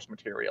source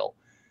material,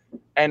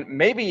 and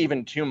maybe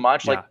even too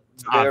much. Like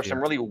there are some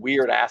really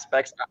weird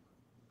aspects.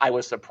 I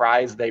was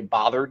surprised they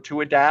bothered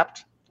to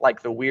adapt,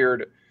 like the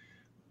weird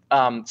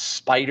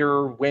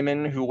spider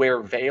women who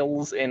wear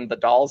veils in the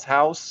doll's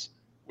house,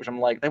 which I'm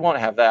like, they won't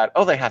have that.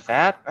 Oh, they have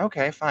that?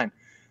 Okay, fine.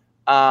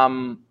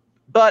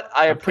 But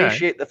I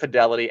appreciate the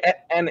fidelity,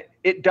 and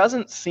it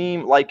doesn't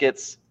seem like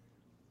it's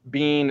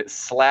being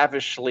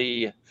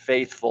slavishly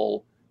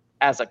faithful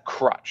as a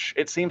crutch.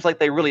 It seems like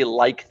they really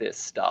like this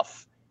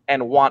stuff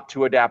and want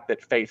to adapt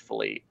it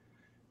faithfully.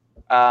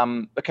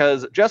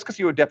 Because just because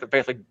you adapt it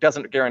faithfully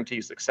doesn't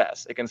guarantee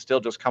success. It can still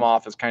just come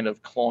off as kind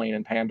of cloying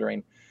and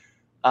pandering.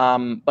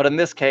 But in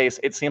this case,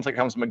 it seems like it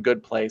comes from a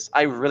good place.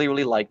 I really,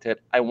 really liked it.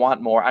 I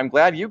want more. I'm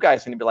glad you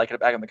guys seem to be liking it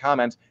back in the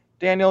comments.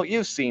 Daniel,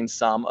 you've seen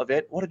some of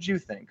it. What did you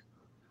think?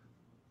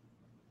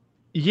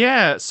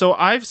 Yeah, so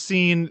I've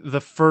seen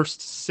the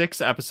first 6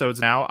 episodes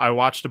now. I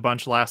watched a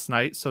bunch last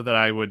night so that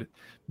I would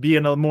be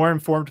in a more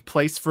informed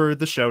place for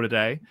the show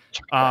today.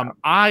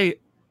 I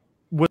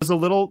was a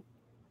little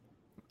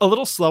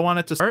slow on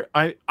it to start.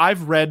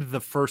 I've read the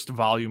first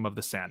volume of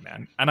The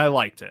Sandman and I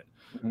liked it.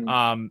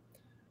 Mm-hmm.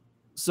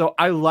 So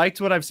I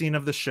liked what I've seen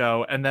of the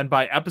show, and then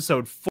by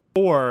episode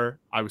 4,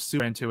 I was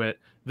super into it.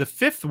 The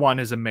 5th one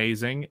is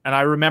amazing, and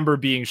I remember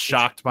being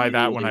shocked by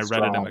that when I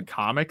read it in the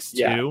comics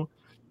too.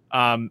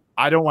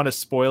 I don't want to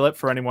spoil it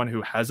for anyone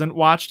who hasn't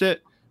watched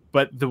it,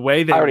 but the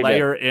way they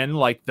layer in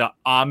like the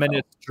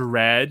ominous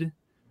dread,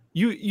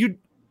 you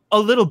a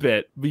little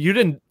bit, but you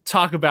didn't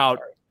talk about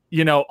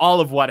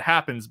all of what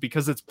happens,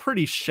 because it's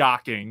pretty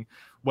shocking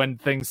when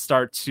things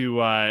start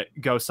to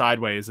go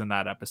sideways in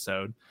that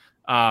episode.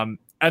 And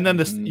then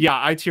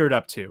I teared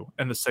up too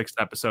in the 6th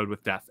episode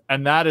with Death,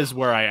 and that is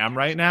where I am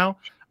right now.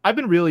 I've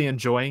been really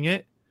enjoying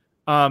it.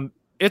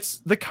 It's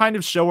the kind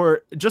of show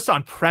where, just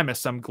on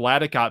premise, I'm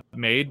glad it got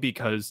made,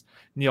 because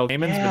Neil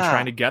Gaiman's been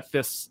trying to get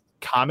this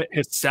comic,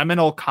 his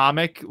seminal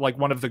comic, like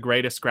one of the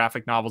greatest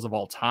graphic novels of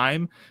all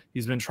time.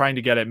 He's been trying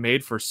to get it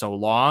made for so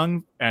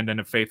long, and in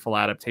a faithful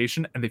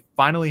adaptation, and they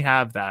finally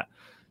have that.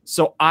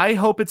 So I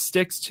hope it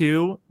sticks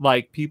too.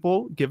 Like,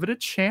 people give it a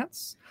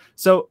chance.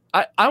 So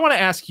I want to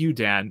ask you,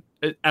 Dan,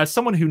 as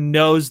someone who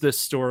knows this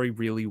story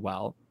really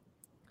well,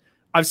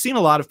 I've seen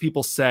a lot of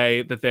people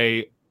say that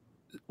they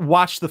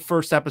watched the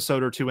first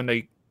episode or two and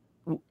they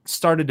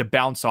started to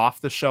bounce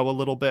off the show a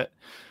little bit.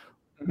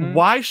 Mm-hmm.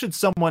 Why should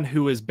someone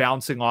who is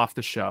bouncing off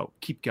the show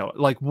keep going?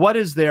 Like, what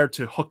is there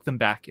to hook them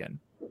back in?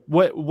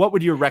 What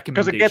would your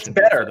recommendation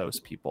be for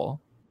those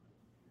people?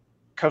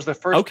 Because the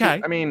first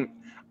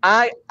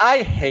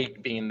I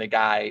hate being the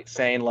guy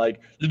saying,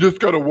 like, you just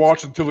got to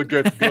watch until it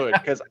gets good.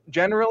 Because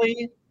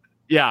generally,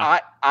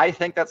 I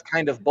think that's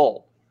kind of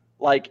bull.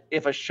 Like,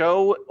 if a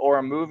show or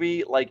a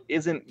movie like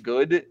isn't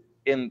good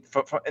in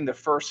the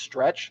first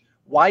stretch,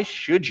 why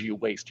should you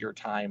waste your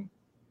time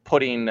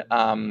putting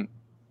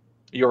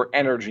your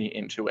energy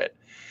into it?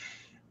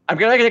 I'm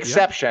going to make an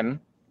exception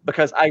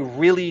because I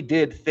really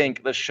did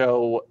think the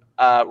show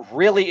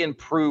really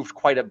improved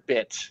quite a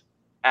bit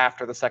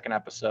after the 2nd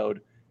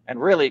episode. And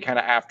really kind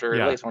of after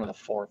at least one of the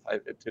 4th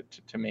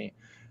to me.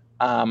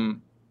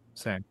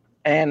 Same.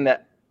 And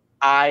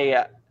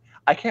I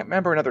can't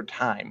remember another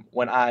time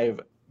when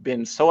I've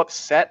been so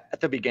upset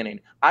at the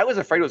beginning. I was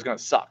afraid it was going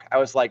to suck. I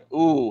was like,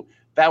 ooh,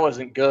 that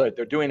wasn't good.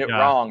 They're doing it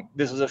wrong.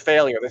 This is a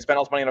failure. They spent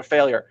all this money on a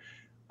failure.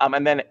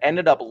 And then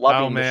ended up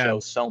loving the show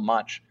so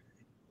much.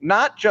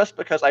 Not just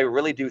because I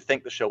really do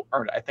think the show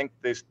earned it. I think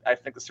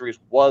the series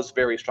was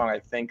very strong. I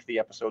think the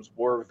episodes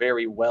were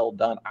very well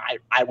done.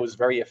 I was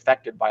very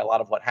affected by a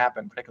lot of what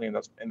happened, particularly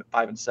in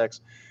 5 and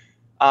 6.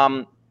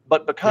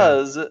 But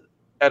because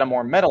at a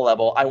more meta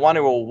level, I want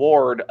to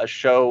award a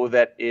show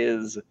that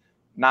is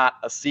not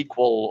a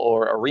sequel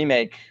or a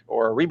remake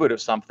or a reboot of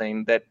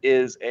something, that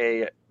is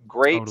a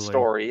great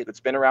story that's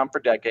been around for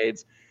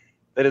decades,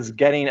 that is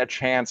getting a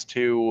chance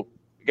to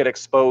get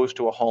exposed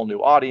to a whole new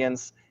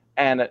audience,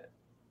 and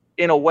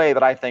in a way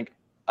that I think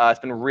it's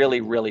been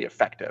really, really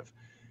effective.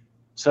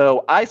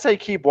 So I say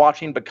keep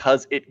watching,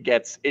 because it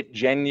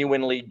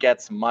genuinely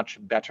gets much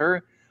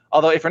better.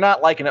 Although if you're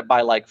not liking it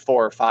by like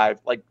 4 or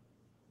 5, like,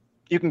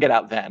 you can get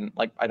out then.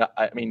 Like,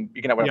 I mean,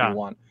 you can have whatever you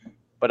want.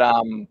 But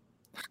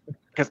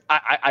because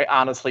I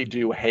honestly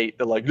do hate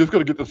the, like, just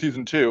gotta get to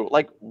season 2.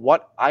 Like,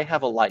 what? I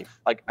have a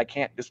life. Like, I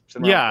can't just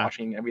sit around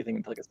watching everything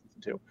until I get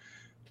season 2.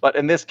 But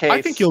in this case,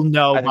 I think you'll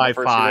know by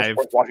 5.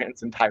 Watching it in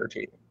its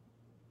entirety.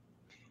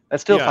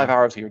 That's still 5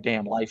 hours of your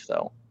damn life,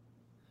 though.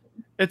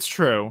 It's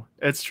true.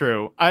 It's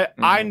true.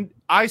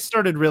 I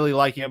started really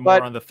liking it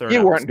more on the 3rd.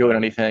 You weren't doing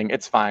anything.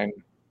 It's fine.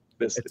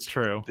 It's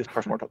true. This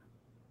person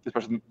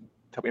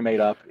told me made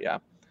up. Yeah.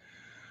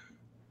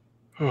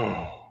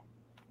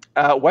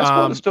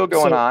 Westworld is still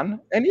going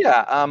on, and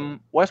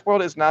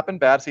Westworld has not been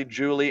bad. See,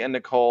 Julie and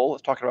Nicole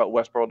is talking about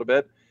Westworld a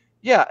bit.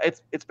 Yeah,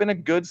 it's been a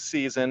good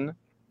season.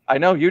 I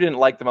know you didn't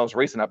like the most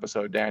recent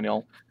episode,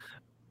 Daniel.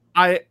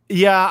 I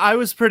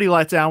was pretty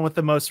let down with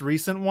the most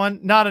recent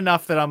one. Not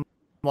enough that I'm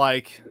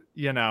like,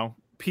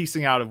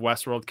 piecing out of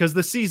Westworld, because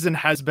the season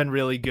has been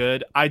really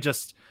good.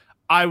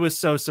 I was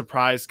so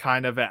surprised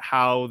kind of at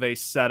how they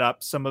set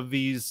up some of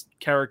these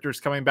characters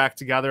coming back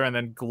together and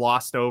then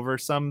glossed over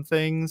some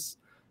things.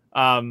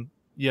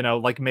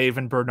 Like Maeve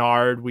and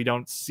Bernard, we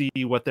don't see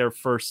what their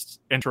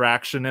first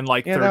interaction in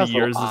like 30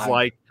 years is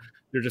like.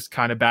 They're just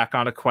kind of back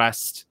on a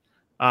quest.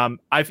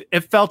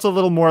 It felt a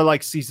little more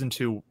like season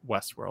 2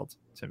 Westworld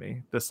to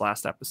me, this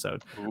last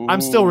episode. Ooh. I'm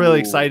still really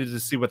excited to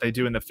see what they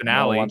do in the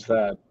finale. No one's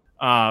that.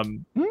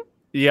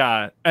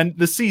 Yeah, and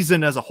the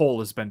season as a whole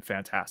has been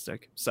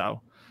fantastic.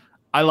 So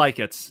I like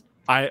it.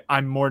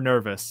 I'm more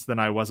nervous than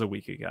I was a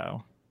week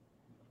ago.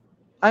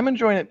 I'm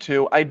enjoying it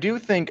too. I do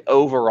think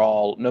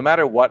overall, no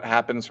matter what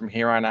happens from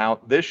here on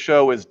out, this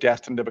show is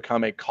destined to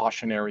become a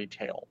cautionary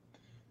tale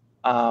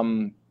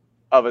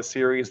of a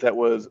series that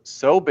was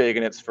so big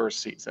in its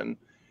first season,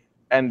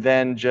 and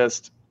then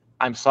just,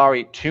 I'm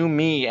sorry, to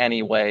me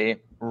anyway,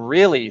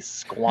 really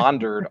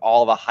squandered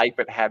all the hype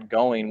it had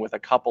going with a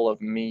couple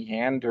of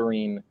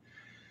meandering,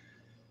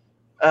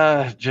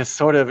 just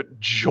sort of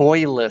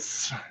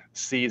joyless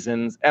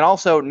seasons, and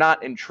also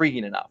not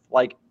intriguing enough.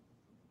 Like,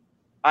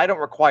 I don't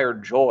require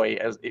joy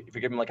as if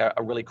you're giving like a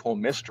really cool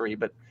mystery,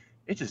 but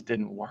it just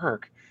didn't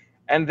work.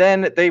 And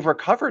then they've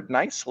recovered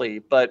nicely,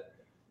 but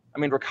I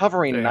mean,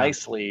 recovering Yeah.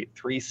 nicely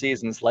 3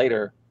 seasons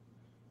later,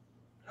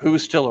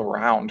 who's still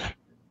around?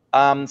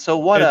 So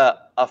what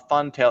a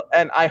fun tale.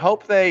 And I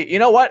hope you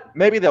know what?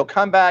 Maybe they'll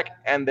come back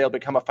and they'll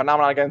become a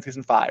phenomenon again in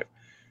season 5.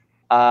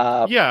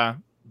 Yeah.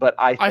 But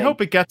I hope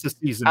it gets to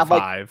season I'm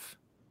like- 5.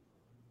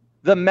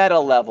 the meta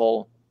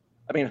level,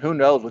 I mean, who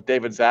knows with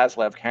David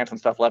Zaslav canceling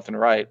stuff left and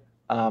right.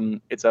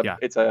 It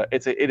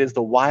is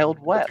the Wild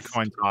It's West a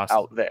coin toss.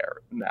 out there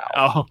now.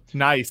 Oh,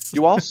 nice.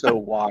 You also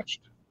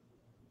watched.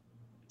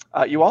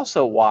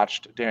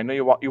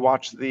 Daniel. You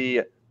watched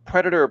the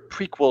Predator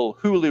prequel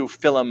Hulu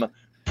film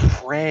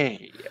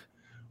Prey.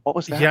 What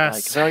was that Yes.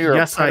 like? 'Cause I know you're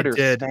Yes, a I Predator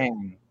did.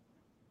 stan.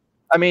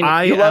 I mean,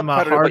 I you love am a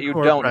Predator, but you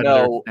hardcore don't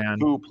Predator know fan.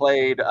 who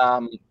played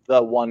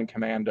the one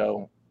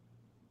commando,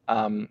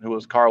 who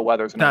was Carl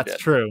Weathers. And That's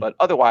true. But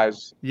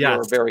otherwise, Yes.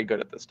 you're very good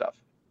at this stuff.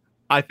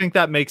 I think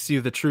that makes you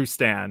the true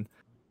stan.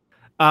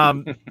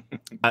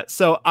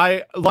 So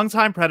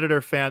longtime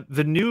Predator fan.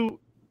 The new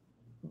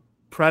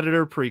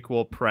Predator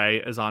prequel Prey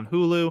is on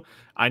Hulu.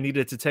 I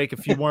needed to take a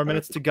few more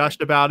minutes to gush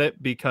about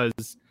it because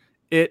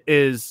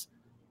it's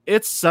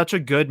such a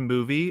good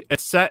movie.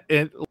 It's set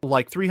in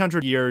like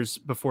 300 years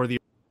before the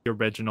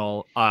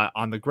original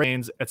on the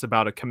Grains. It's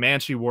about a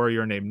Comanche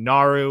warrior named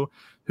Naru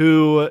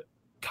who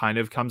kind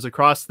of comes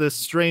across this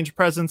strange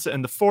presence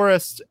in the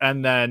forest,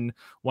 and then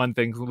one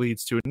thing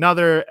leads to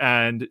another,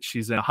 and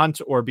she's in a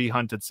hunt or be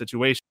hunted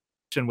situation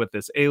with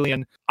this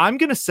alien. I'm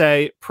gonna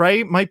say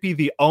Prey might be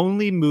the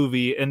only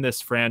movie in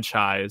this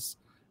franchise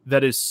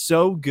that is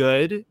so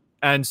good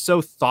and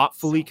so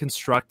thoughtfully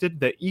constructed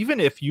that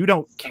even if you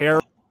don't care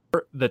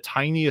the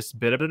tiniest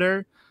bit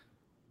of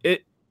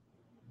it,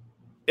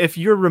 if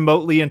you're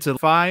remotely into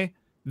sci-fi,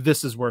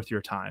 this is worth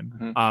your time.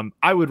 Mm-hmm.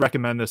 I would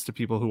recommend this to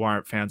people who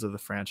aren't fans of the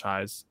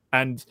franchise.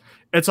 And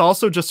it's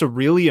also just a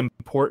really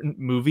important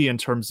movie in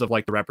terms of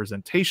like the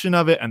representation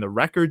of it and the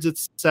records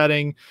it's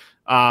setting.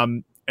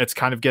 It's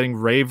kind of getting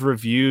rave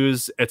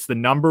reviews. It's the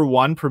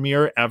 #1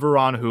 premiere ever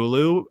on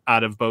Hulu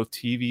out of both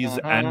TVs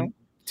and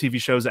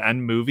TV shows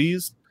and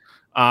movies.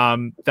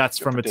 That's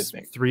from its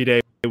Disney.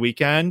 3-day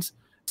weekend.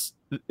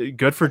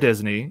 Good for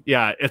Disney.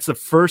 Yeah, it's the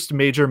first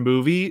major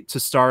movie to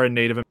star a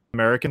Native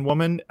American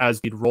woman as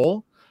the lead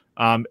role.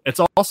 It's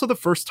also the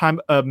first time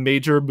a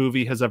major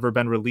movie has ever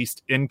been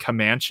released in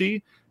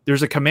Comanche.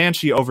 There's a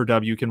Comanche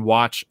overdub you can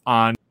watch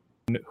on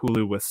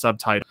Hulu with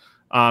subtitles.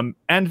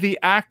 And the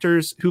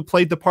actors who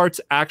played the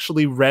parts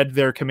actually read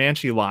their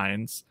Comanche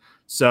lines.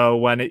 So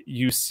when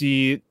you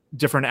see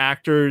different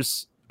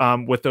actors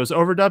with those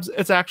overdubs,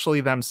 it's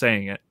actually them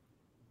saying it.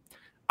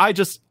 I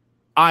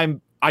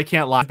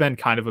can't lie. I've been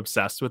kind of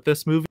obsessed with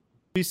this movie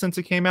since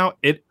it came out.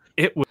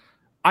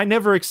 I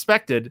never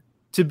expected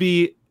to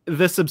be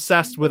this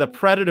obsessed with a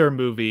Predator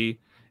movie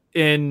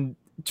in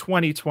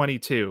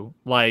 2022.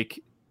 Like,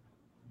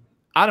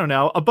 I don't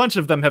know. A bunch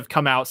of them have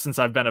come out since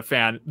I've been a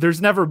fan.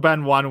 There's never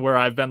been one where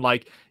I've been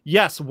like,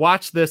 yes,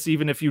 watch this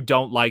even if you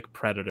don't like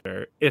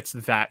Predator. It's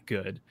that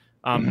good.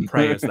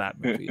 Prey is that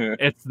movie.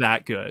 It's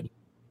that good.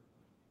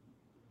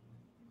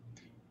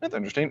 That's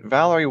interesting.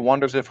 Valerie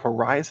wonders if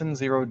Horizon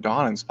Zero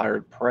Dawn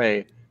inspired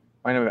Prey.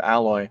 My name is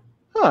Alloy.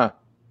 Huh.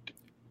 Do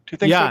you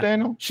think so,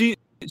 Daniel?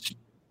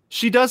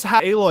 She does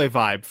have Aloy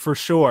vibe for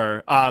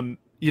sure.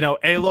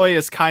 Aloy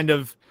is kind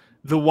of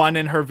the one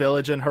in her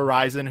village in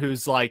Horizon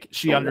who's like,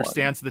 she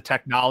understands the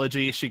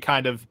technology. She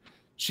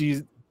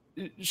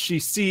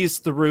sees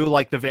through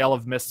like the veil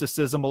of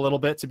mysticism a little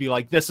bit to be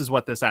like, this is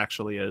what this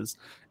actually is.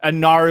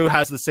 And Naru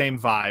has the same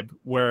vibe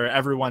where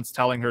everyone's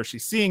telling her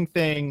she's seeing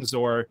things,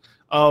 or,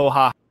 oh,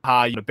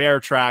 a bear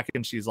track.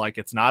 And she's like,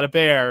 it's not a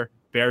bear.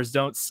 Bears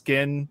don't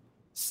skin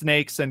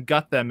snakes and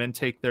gut them and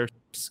take their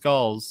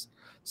skulls.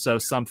 So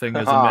something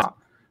is amiss.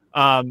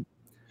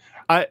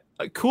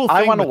 Cool thing.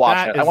 I want to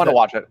watch it. I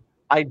watch it.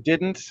 I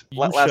didn't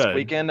last should.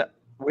 weekend.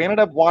 We ended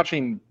up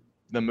watching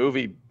the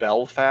movie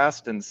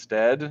Belfast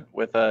instead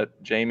with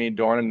Jamie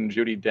Dornan and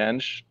Judi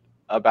Dench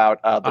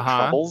about the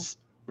Troubles,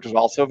 which is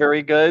also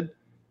very good.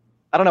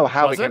 I don't know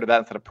how we came to that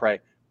instead of Prey,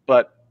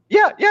 but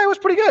yeah, it was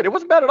pretty good. It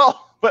wasn't bad at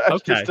all. But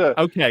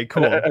okay,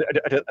 cool. I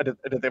didn't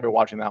think we were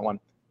watching that one,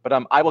 but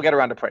I will get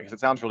around to Prey because it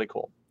sounds really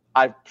cool.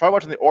 I tried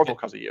watching The Orville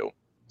because of you,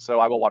 so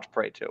I will watch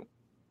Prey too.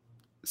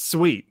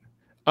 Sweet.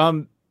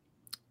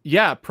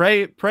 Yeah,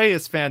 Prey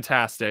is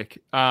fantastic.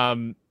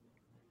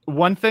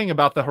 One thing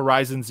about the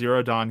Horizon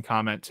Zero Dawn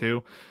comment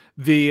too,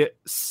 the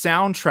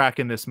soundtrack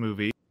in this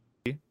movie,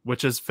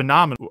 which is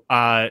phenomenal,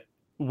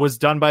 was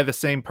done by the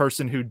same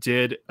person who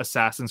did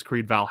Assassin's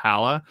Creed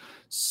Valhalla.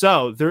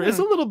 So there is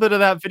a little bit of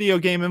that video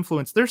game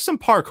influence. There's some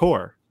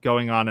parkour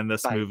going on in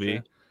this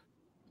movie.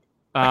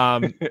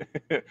 And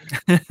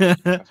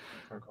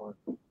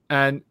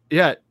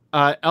yeah,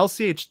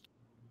 LCH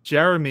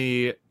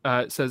Jeremy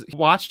says he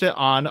watched it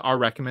on our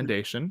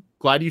recommendation.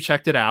 Glad you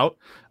checked it out.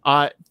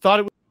 Thought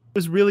it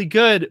was really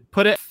good.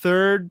 Put it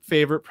third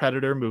favorite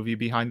Predator movie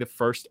behind the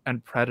first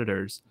and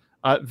Predators.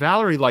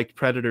 Valerie liked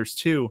Predators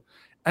too.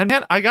 And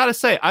man, I gotta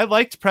say, I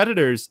liked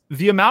Predators.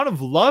 The amount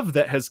of love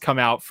that has come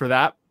out for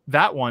that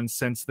one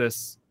since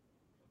this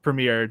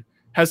premiered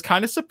has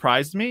kind of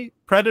surprised me.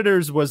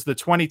 Predators was the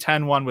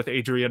 2010 one with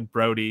Adrian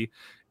Brody.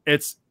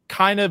 It's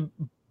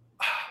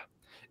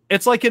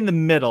like in the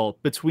middle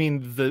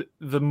between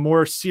the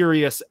more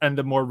serious and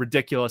the more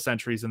ridiculous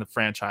entries in the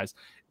franchise.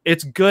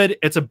 It's good.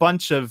 It's a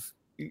bunch of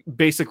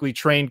basically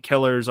trained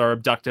killers are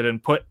abducted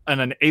and put in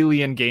an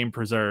alien game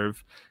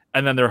preserve,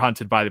 and then they're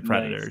hunted by the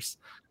predators.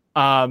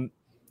 Nice.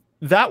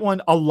 That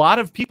one, a lot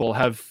of people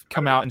have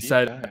come out and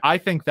said, I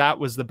think that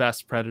was the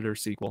best Predator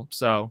sequel.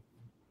 So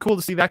cool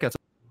to see that get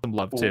some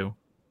love too.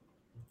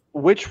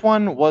 Which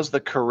one was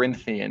the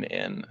Corinthian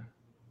in?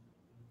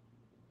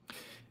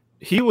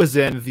 He was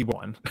in the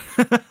one,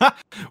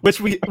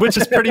 which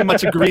is pretty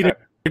much agreed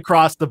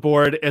across the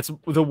board. It's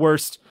the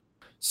worst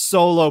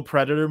solo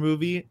Predator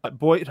movie.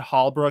 Boyd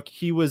Holbrook,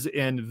 he was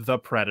in The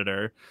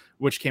Predator,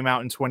 which came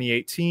out in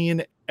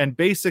 2018. And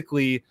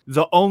basically,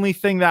 the only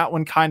thing that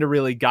one kind of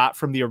really got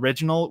from the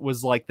original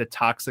was like the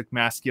toxic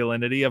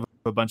masculinity of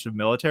a bunch of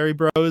military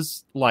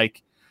bros,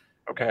 like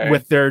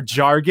with their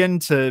jargon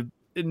to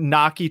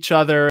knock each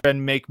other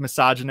and make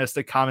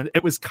misogynistic comments.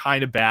 It was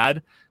kind of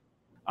bad.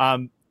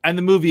 And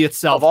the movie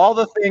itself, of all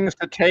the things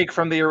to take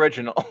from the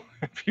original,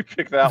 if you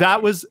pick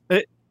that was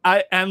it.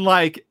 And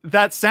like,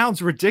 that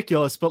sounds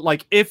ridiculous, but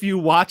like, if you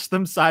watch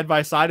them side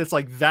by side, it's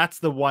like, that's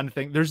the one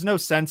thing. There's no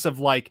sense of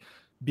like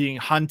being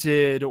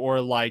hunted or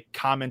like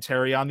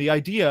commentary on the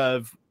idea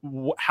of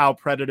how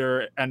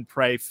predator and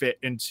prey fit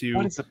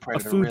into a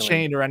food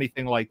chain or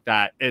anything like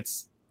that.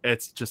 It's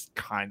just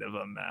kind of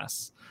a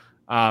mess.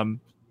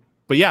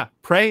 But yeah,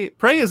 Prey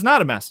is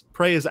not a mess.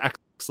 Prey is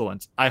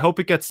excellent. I hope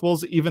it gets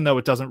sequels, even though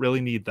it doesn't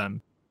really need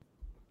them.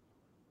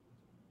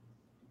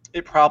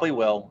 It probably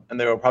will, and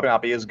they will probably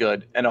not be as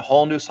good, and a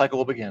whole new cycle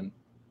will begin.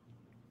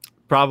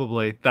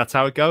 Probably. That's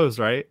how it goes,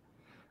 right?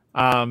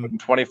 In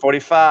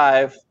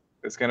 2045,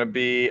 it's going to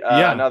be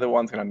another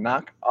one's going to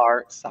knock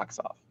our socks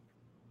off.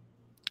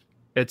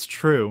 It's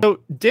true.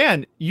 So,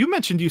 Dan, you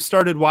mentioned you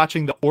started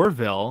watching The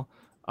Orville.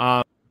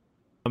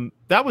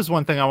 That was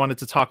one thing I wanted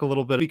to talk a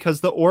little bit,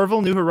 because The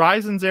Orville New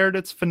Horizons aired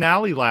its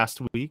finale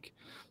last week.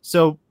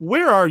 So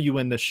where are you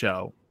in the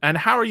show, and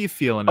how are you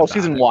feeling about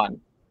season it? 1.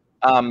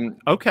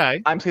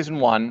 Okay. I'm season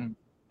 1,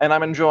 and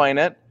I'm enjoying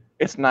it.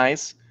 It's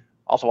nice.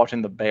 Also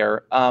watching The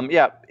Bear.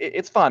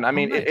 It's fun. I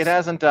mean, nice. it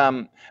hasn't...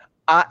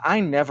 I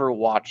never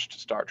watched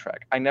Star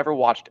Trek. I never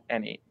watched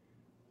any.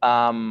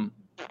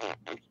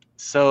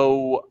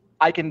 So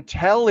I can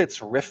tell it's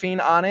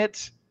riffing on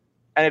it,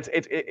 and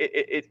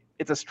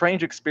it's a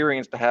strange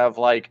experience to have,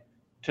 like,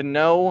 to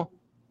know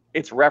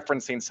it's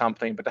referencing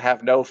something, but to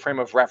have no frame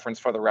of reference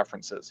for the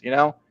references, you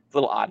know? It's a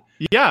little odd.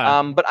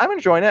 Yeah. But I'm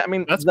enjoying it. I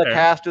mean, the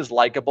cast is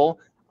likable.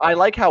 I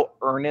like how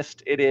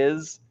earnest it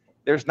is.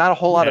 There's not a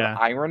whole lot of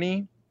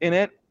irony in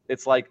it.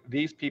 It's like,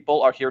 these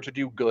people are here to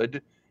do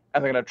good,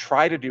 and they're going to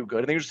try to do good,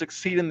 and they just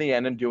succeed in the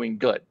end in doing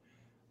good,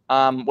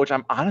 which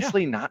I'm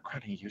honestly not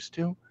kind of used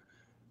to.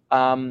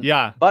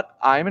 But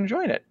I'm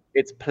enjoying it.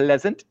 It's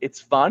pleasant. It's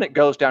fun. It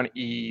goes down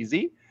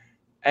easy.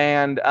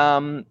 And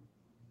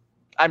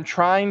I'm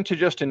trying to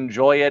just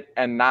enjoy it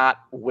and not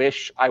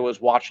wish I was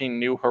watching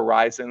New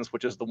Horizons,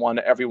 which is the one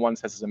everyone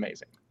says is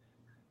amazing.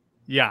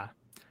 Yeah,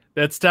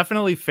 that's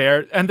definitely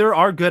fair. And there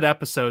are good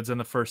episodes in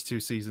the first 2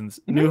 seasons.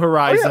 Mm-hmm. New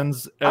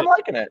Horizons. Oh, yeah. I'm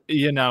liking it.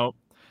 You know,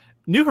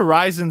 New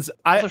Horizons.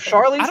 I don't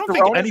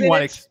think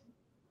anyone...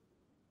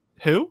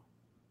 Who?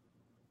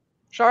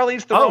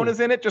 Charlize Theron is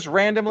in it just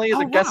randomly as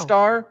a guest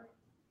star.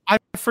 I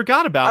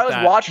forgot about that.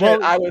 I was watching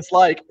it. I was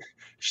like,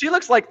 she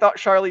looks like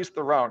Charlize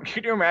Theron.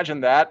 Can you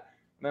imagine that?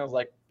 And I was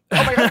like,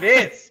 oh my God,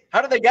 it is. How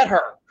did they get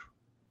her?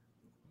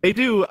 They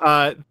do.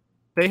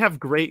 They have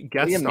great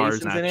guest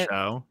stars in that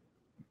show.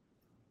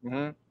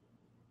 Mm-hmm.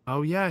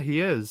 Oh yeah, he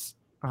is.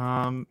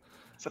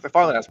 Seth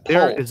MacFarlane has Paul.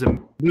 There is a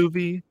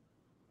movie.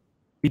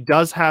 He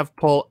does have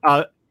Paul.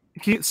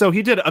 He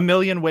did A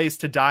Million Ways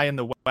to Die in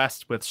the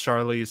West with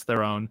Charlize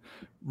Theron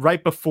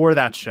right before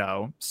that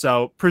show.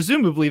 So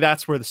presumably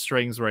that's where the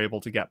strings were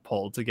able to get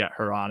pulled to get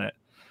her on it.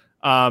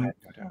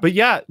 But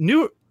yeah,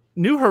 New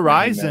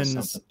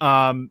Horizons,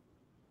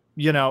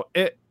 you know,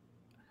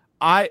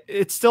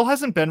 it still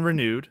hasn't been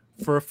renewed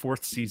for a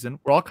 4th season.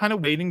 We're all kind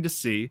of waiting to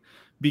see,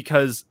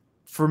 because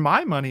for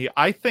my money,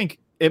 I think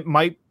it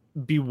might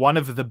be one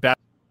of the best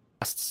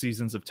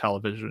seasons of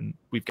television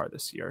we've got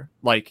this year.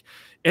 Like,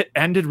 it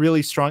ended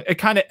really strong. It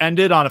kind of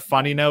ended on a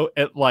funny note.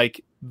 It,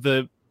 like,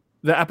 the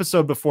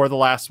episode before the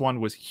last one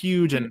was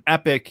huge and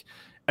epic,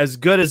 as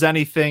good as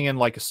anything in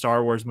like a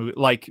Star Wars movie,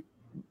 like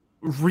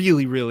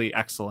really, really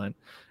excellent.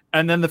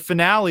 And then the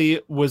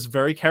finale was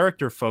very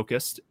character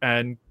focused,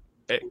 and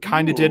it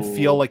kind of did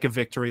feel like a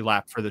victory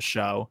lap for the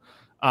show.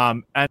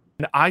 And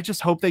I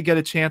just hope they get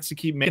a chance to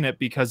keep making it,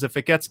 because if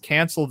it gets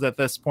canceled at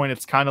this point,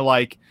 it's kind of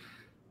like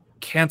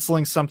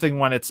canceling something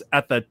when it's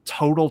at the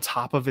total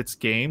top of its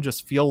game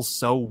just feels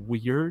so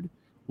weird.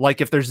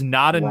 Like, if there's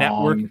not a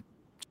network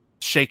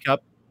shakeup,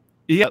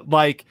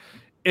 like,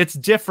 it's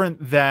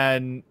different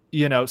than,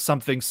 you know,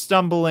 something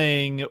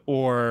stumbling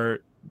or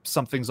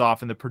something's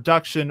off in the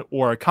production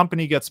or a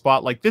company gets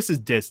bought. Like, this is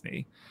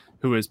Disney.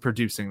 who is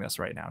producing this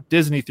right now.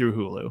 Disney through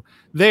Hulu.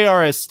 They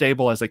are as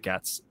stable as it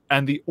gets.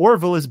 And the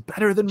Orville is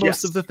better than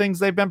most of the things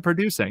they've been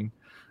producing.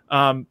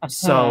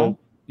 So,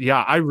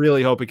 yeah, I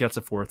really hope it gets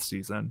a 4th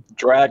season.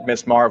 Drag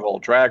Miss Marvel.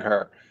 Drag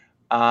her.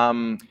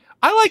 I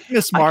like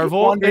Miss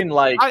Marvel. I keep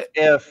wondering,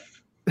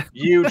 if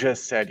you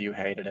just said you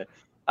hated it.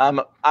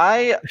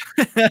 I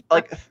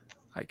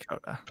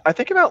Coda. I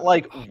think about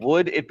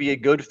would it be a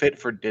good fit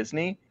for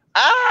Disney?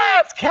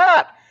 It's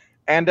Cat.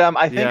 And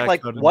I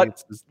think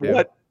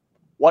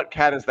what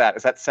cat is that?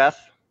 Is that Seth?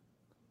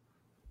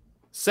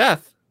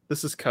 Seth,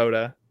 this is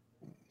Coda.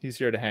 He's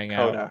here to hang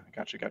out. Coda.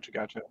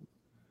 Gotcha.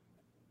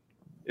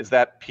 Is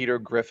that Peter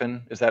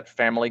Griffin? Is that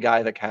Family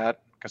Guy the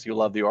cat? Because you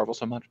love the Orville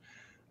so much.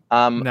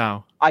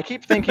 No. I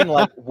keep thinking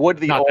would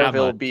the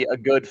Orville be a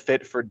good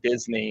fit for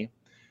Disney?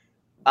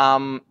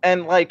 And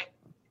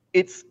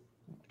it's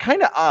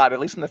kind of odd, at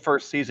least in the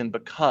first season,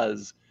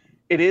 because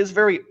it is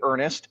very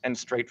earnest and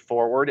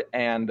straightforward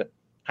and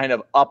kind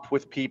of up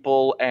with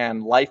people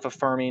and life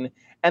affirming.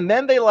 And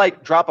then they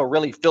drop a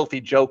really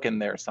filthy joke in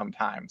there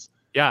sometimes.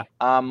 Yeah.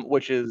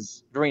 Which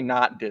is very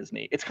not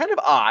Disney. It's kind of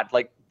odd,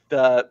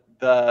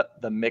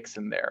 the mix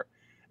in there.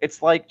 It's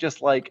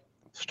just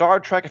Star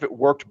Trek if it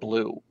worked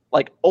blue,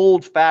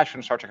 old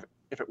fashioned Star Trek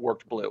if it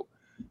worked blue,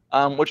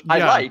 which I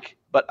like,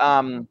 but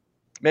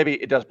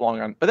maybe it does belong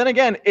on. But then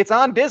again, it's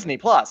on Disney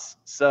Plus,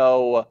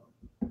 so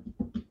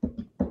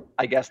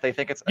I guess they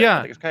think it's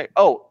I think it's okay.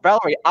 Oh,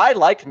 Valerie, I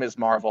liked Ms.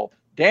 Marvel.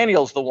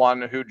 Daniel's the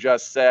one who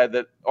just said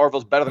that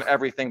Orville's better than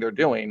everything they're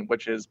doing,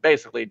 which is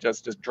basically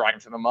just drag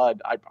it through the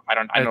mud. I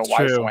don't know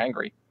why he's so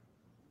angry.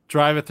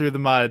 Drive it through the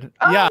mud.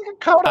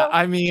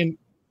 I mean,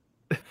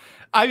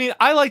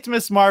 I liked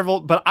Miss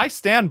Marvel, but I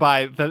stand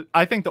by that.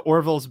 I think the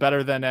Orville's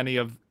better than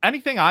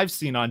anything I've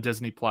seen on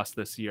Disney Plus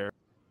this year.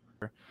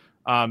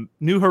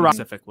 New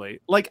Horizons specifically.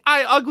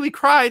 I ugly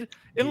cried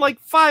in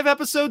 5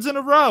 episodes in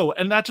a row,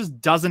 and that just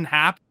doesn't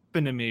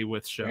happen to me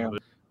with shows.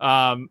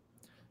 Yeah.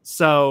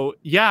 So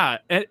yeah,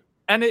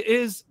 and it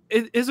is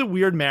a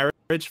weird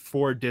marriage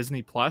for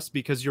Disney Plus,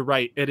 because you're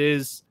right, it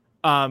is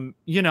a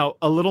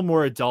little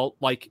more adult,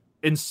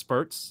 in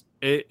spurts.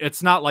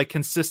 It's not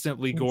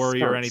consistently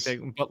gory or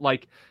anything, but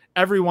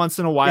every once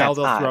in a while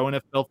they'll throw in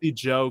a filthy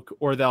joke,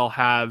 or they'll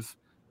have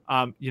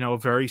a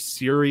very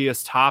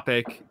serious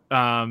topic.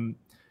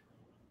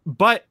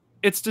 But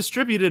it's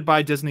distributed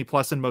by Disney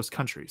Plus in most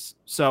countries,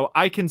 so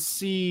I can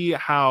see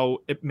how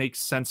it makes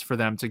sense for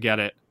them to get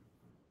it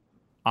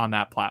on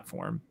that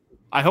platform.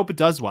 I hope it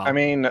does well. I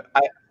mean,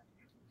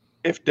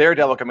 if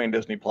Daredevil can be in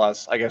Disney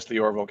Plus, I guess the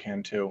Orville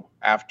can too,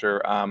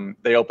 after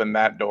they open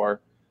that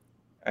door.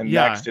 And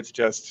next it's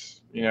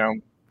just,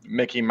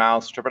 Mickey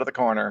Mouse strip out of the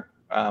corner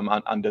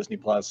on Disney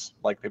Plus,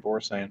 like people were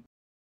saying.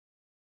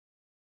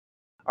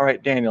 All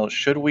right, Daniel,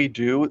 should we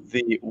do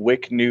the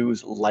Wick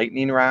News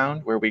lightning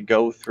round, where we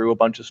go through a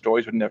bunch of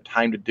stories we didn't have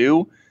time to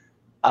do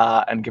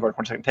and give our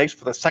 20-second takes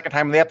for the second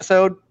time in the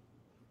episode?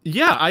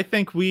 Yeah, I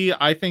think we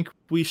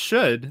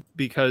should,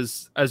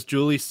 because as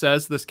Julie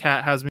says, this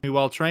cat has me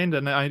well trained,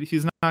 and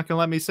he's not going to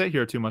let me sit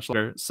here too much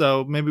longer.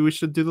 So maybe we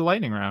should do the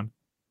lightning round.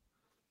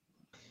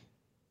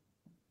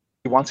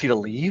 He wants you to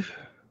leave?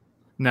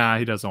 Nah,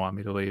 he doesn't want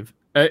me to leave,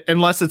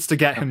 unless it's to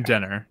get him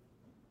dinner.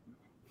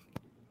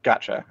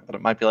 Gotcha. But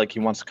it might be he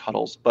wants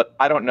cuddles, but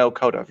I don't know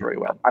Coda very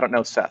well. I don't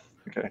know Seth.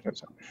 Okay,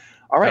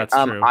 all right.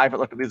 I haven't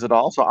looked at these at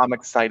all, so I'm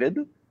excited.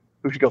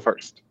 Who should go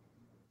first?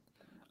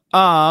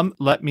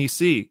 Let me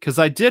see, because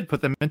I did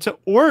put them into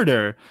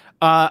order.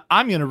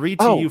 I'm going to read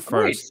to you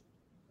first.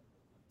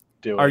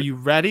 Are you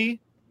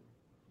ready?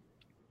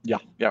 Yeah.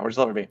 Where's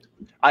the letter B?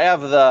 I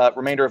have the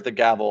remainder of the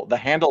gavel. The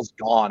handle's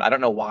gone. I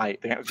don't know why.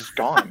 The handle's just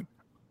gone.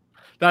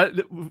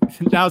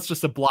 Now it's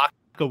just a block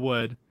of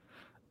wood.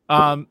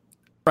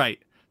 Right.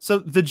 So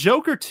The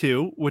Joker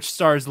 2, which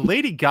stars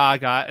Lady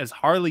Gaga as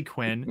Harley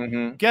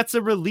Quinn, gets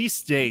a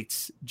release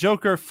date.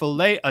 Joker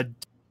Filet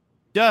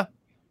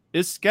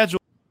is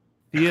scheduled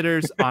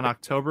theaters on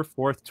October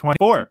 4th,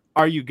 2024.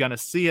 Are you going to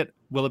see it?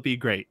 Will it be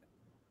great?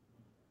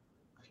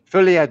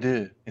 Filet à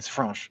deux. It's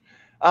French.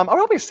 I'll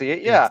probably see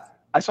it, yeah. Yes.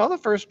 I saw the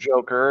first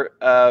Joker,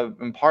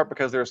 in part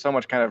because there was so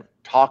much kind of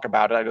talk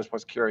about it. I just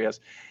was curious.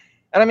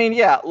 And I mean,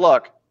 yeah,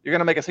 look, you're going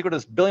to make a sequel to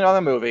this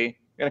billion-dollar movie.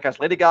 You're going to cast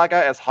Lady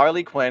Gaga as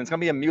Harley Quinn. It's going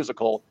to be a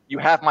musical. You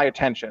have my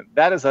attention.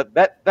 That's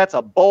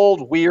a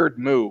bold, weird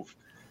move.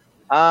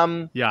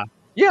 Yeah,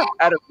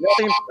 out of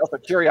nothing of a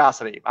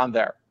curiosity, I'm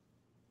there.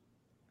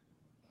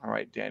 All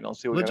right, Daniel,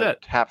 let's see what we're going to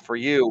tap for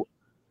you.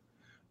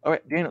 All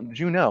right, Daniel, did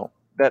you know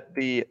that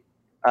the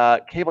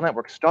cable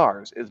network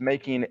Starz is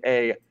making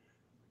a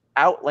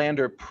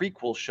Outlander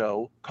prequel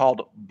show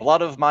called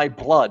Blood of My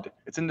Blood?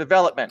 It's in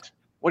development.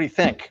 What do you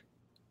think?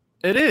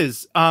 It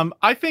is.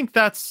 I think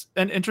that's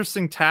an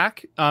interesting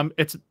tack.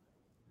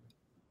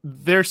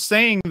 They're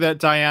saying that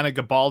Diana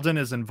Gabaldon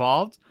is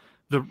involved,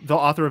 the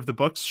author of the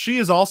books. She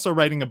is also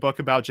writing a book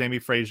about Jamie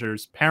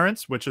Fraser's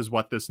parents, which is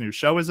what this new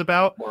show is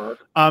about.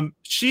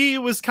 She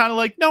was kind of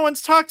like, no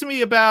one's talked to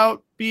me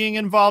about being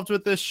involved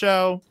with this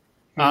show.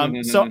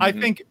 So I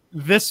think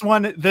this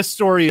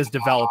story is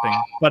developing,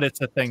 but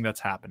it's a thing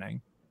that's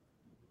happening.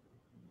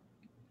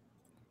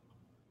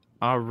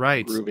 All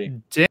right,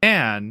 Groovy.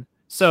 Dan.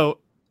 So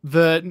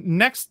the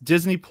next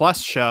Disney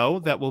Plus show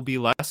that will be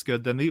less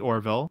good than the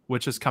Orville,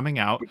 which is coming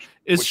out,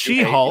 is Which you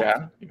hate, She-Hulk.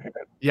 yeah, you hate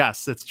it.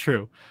 Yes, it's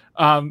true.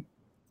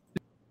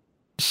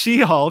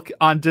 She-Hulk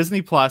on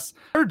Disney Plus.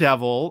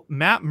 Daredevil,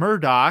 Matt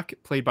Murdock,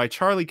 played by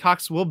Charlie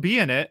Cox, will be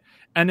in it.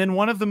 And in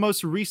one of the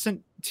most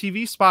recent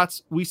TV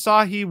spots, we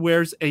saw he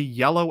wears a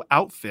yellow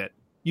outfit.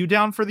 You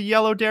down for the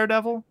yellow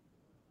Daredevil?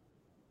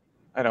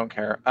 I don't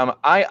care.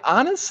 I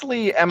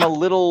honestly am a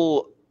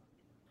little.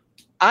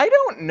 I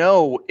don't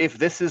know if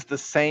this is the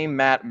same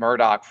Matt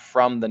Murdock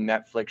from the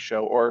Netflix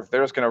show, or if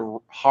they're just going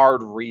to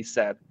hard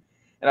reset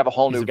and have a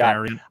whole new guy.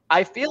 Variant.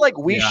 I feel like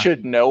we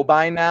should know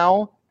by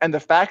now, and the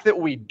fact that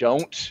we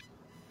don't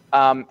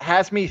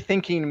has me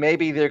thinking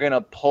maybe they're going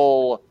to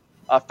pull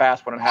a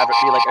fast one and have it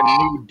be like a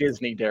new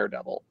Disney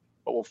Daredevil.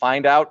 But we'll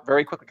find out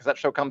very quickly because that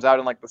show comes out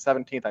in like the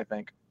 17th, I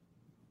think.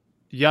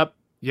 Yep.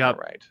 All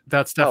right.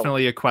 That's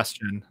definitely a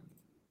question.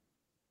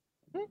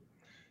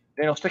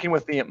 Daniel, sticking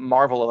with the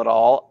Marvel of it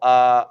all,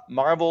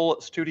 Marvel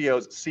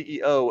Studios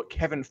CEO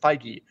Kevin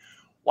Feige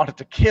wanted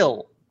to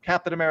kill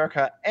Captain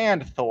America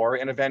and Thor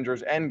in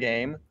Avengers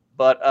Endgame,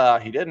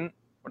 but he didn't.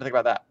 What do you think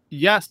about that?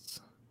 Yes.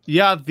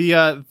 Yeah,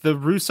 the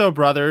Russo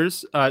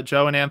brothers,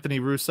 Joe and Anthony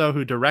Russo,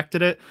 who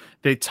directed it,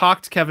 they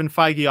talked Kevin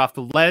Feige off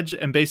the ledge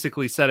and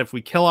basically said if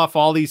we kill off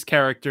all these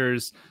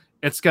characters,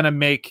 it's going to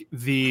make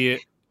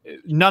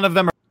none of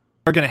them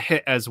are going to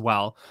hit as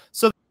well.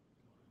 So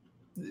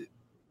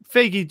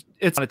Feige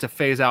wanted to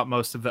phase out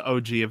most of the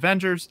OG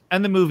Avengers,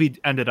 and the movie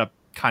ended up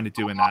kind of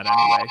doing that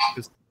anyway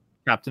because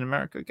Captain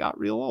America got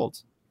real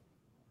old.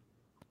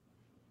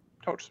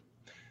 Totes.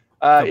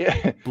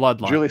 Yeah.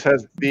 Bloodline. Julie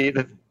says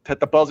that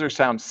the buzzer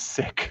sounds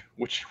sick,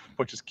 which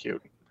is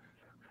cute.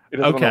 It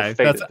doesn't Okay,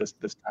 faded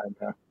this time.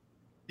 Yeah.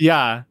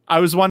 Yeah, I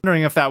was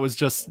wondering if that was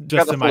just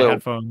in my flu.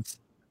 headphones.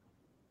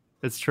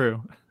 It's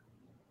true.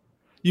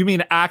 You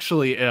mean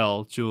actually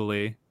ill,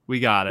 Julie? We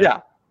got it.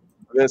 Yeah.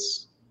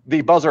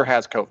 The buzzer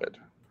has COVID.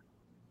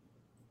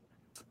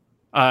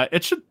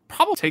 It should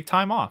probably take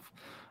time off.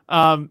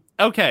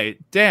 Okay,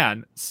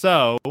 Dan.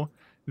 So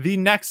the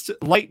next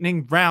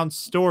lightning round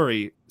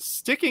story,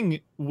 sticking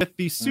with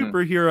the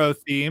superhero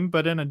theme,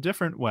 but in a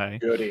different way.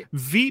 Goody.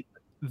 Veep,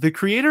 the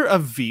creator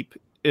of Veep,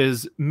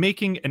 is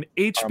making an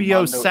HBO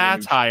Armando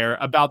satire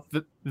about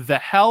the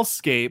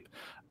hellscape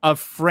of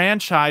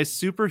franchise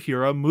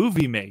superhero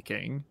movie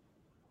making.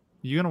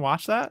 You gonna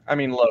watch that? I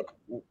mean, look,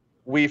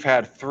 we've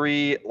had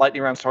 3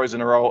 lightning round stories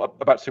in a row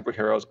about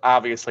superheroes.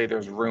 Obviously,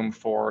 there's room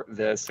for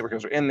this.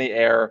 Superheroes are in the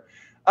air.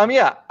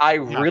 I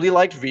really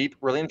liked Veep.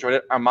 Really enjoyed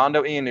it.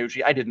 Armando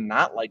Iannucci. I did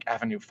not like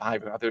Avenue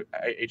 5, another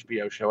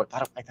HBO show. I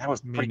thought that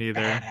was pretty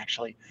bad,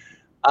 actually.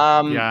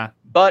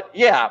 But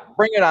yeah,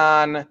 bring it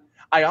on.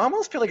 I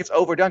almost feel like it's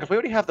overdone because we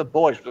already have The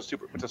Boys,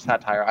 which is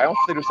satire. I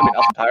almost think they do something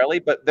else entirely,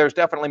 but there's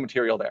definitely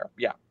material there.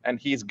 Yeah, and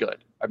he's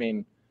good. I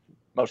mean,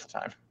 most of the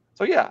time.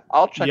 So yeah,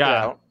 I'll check it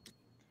out.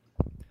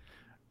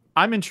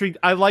 I'm intrigued.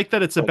 I like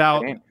that it's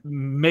about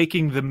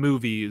making the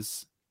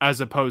movies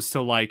as opposed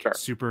to like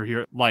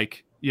superhero,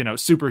 like,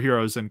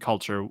 superheroes in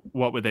culture.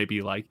 What would they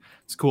be like?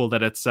 It's cool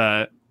that it's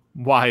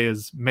why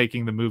is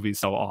making the movies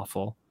so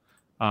awful?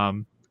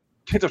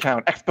 Kids of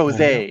Town expose.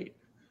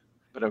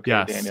 But okay,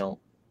 yes. Daniel.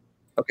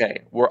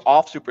 Okay, we're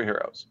off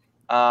superheroes.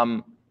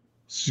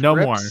 No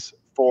more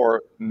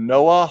for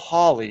Noah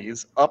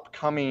Hawley's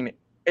upcoming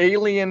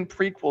Alien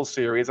prequel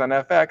series on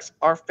FX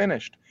are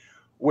finished,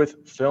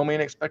 with filming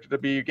expected to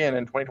begin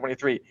in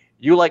 2023.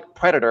 You like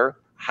Predator?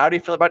 How do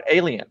you feel about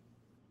Alien?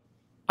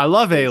 I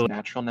love Alien.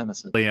 Natural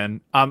nemesis.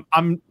 Alien.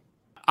 I'm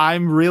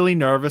really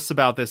nervous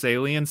about this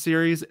Alien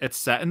series. It's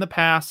set in the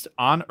past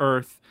on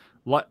Earth.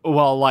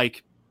 Well,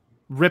 like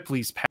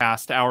Ripley's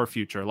past, our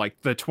future,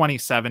 like the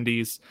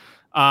 2070s.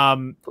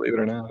 Believe it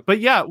or not. But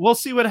yeah, we'll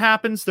see what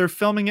happens. They're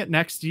filming it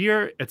next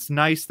year. It's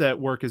nice that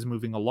work is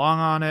moving along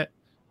on it.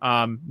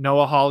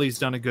 Noah Hawley's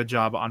done a good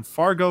job on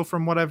Fargo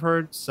from what I've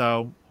heard,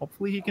 so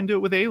hopefully he can do it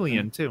with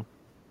Alien too.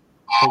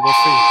 But we'll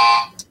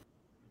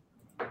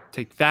see.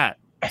 Take that,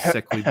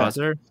 sickly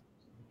buzzer.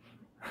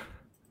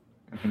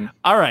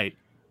 All right.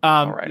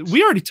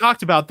 We already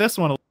talked about this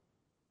one a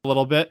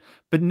little bit,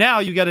 but now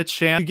you get a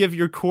chance to give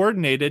your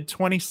coordinated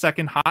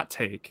 20-second hot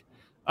take.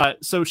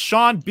 So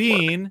Sean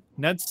Bean,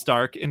 Ned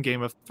Stark in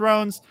Game of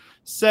Thrones,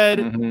 said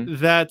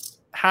that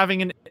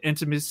having an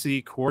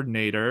intimacy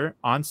coordinator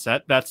on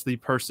set, that's the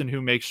person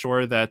who makes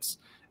sure that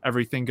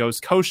everything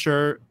goes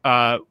kosher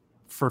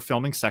for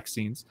filming sex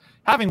scenes,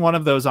 having one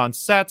of those on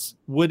sets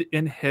would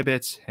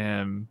inhibit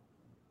him.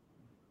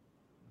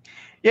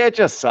 Yeah, it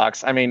just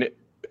sucks. I mean,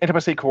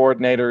 intimacy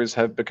coordinators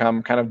have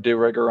become kind of de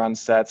rigueur on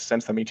sets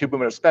since the Me Too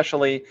movement,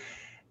 especially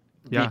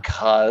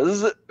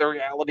because the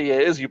reality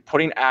is you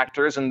putting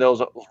actors in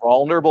those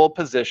vulnerable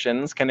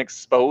positions can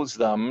expose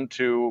them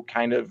to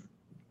kind of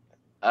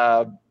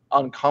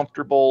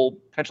uncomfortable,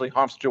 potentially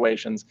harmful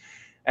situations.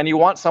 And you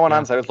want someone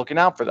on set who's looking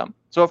out for them.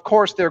 So, of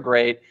course, they're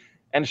great.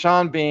 And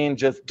Sean Bean,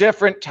 just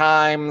different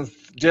times,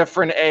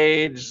 different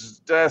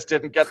age, just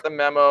didn't get the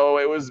memo.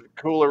 It was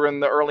cooler in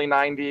the early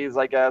 90s,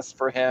 I guess,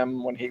 for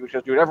him when he was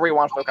just do whatever he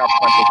wants, no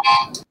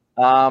consequences.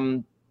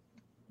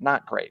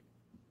 Not great,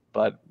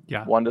 but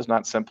one does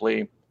not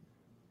simply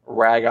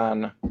rag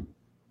on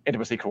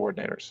intimacy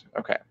coordinators.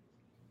 Okay.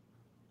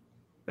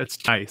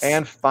 It's nice.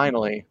 And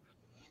finally,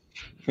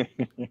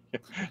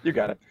 you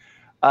got it.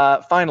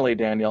 Finally,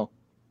 Daniel.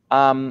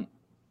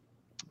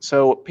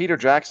 So Peter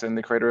Jackson,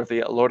 the creator of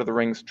the Lord of the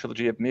Rings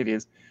trilogy of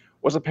movies,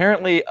 was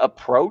apparently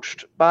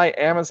approached by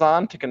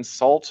Amazon to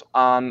consult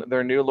on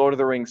their new Lord of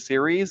the Rings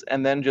series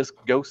and then just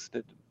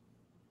ghosted.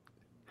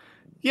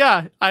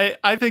 Yeah,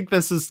 I think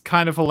this is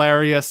kind of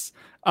hilarious.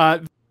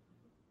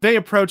 They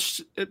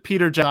approached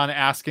Peter Jackson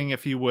asking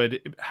if he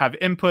would have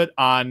input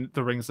on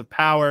the Rings of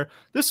Power.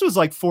 This was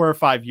like 4 or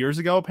 5 years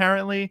ago,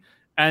 apparently.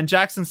 And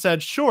Jackson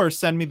said, sure,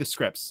 send me the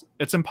scripts.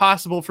 It's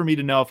impossible for me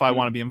to know if I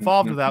want to be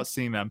involved without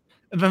seeing them.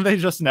 And then they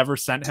just never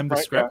sent him the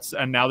scripts.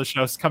 And now the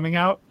show's coming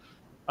out.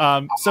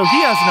 So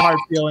he has no hard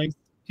feelings.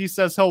 He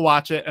says he'll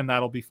watch it and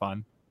that'll be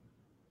fun.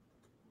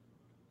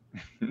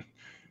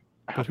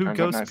 But who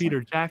goes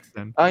Peter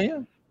Jackson? Oh, yeah.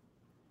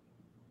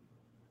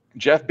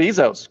 Jeff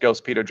Bezos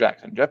goes Peter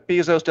Jackson. Jeff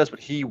Bezos does what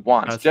he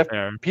wants.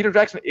 Peter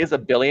Jackson is a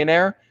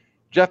billionaire.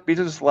 Jeff Bezos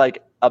is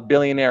like a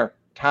billionaire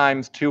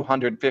times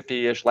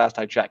 250-ish last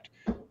I checked.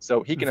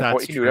 So he can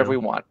afford, he can do whatever he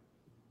wants.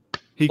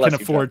 He can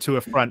afford to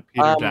affront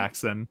Peter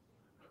Jackson.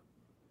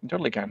 He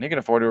totally can. He can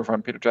afford to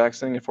affront Peter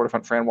Jackson. He can afford to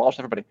affront Fran Walsh,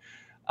 everybody.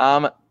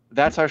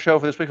 That's our show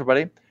for this week,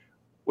 everybody.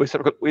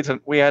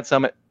 We had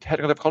some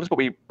technical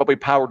difficulties, but we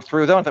powered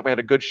through them. I thought we had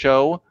a good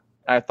show.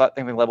 I thought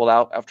things leveled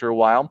out after a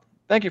while.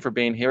 Thank you for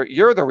being here.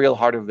 You're the real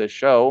heart of this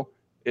show,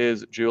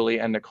 is Julie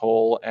and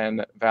Nicole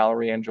and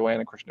Valerie and Joanne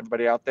and Christian,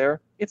 everybody out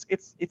there. It's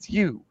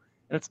you,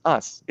 and it's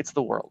us. It's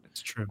the world.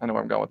 It's true. I know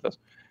where I'm going with this.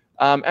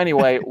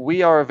 Anyway,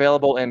 we are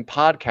available in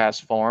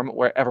podcast form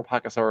wherever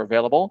podcasts are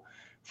available,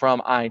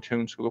 from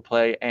iTunes, Google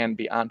Play, and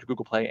beyond to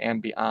Google Play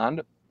and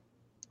beyond.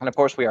 And of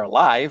course, we are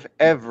live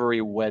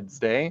every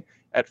Wednesday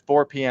at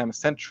 4 p.m.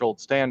 Central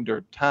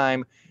Standard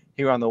Time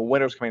here on the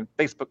Winners Coming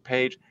Facebook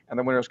page and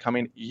the Winners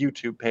Coming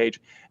YouTube page.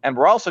 And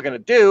we're also going to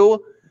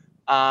do,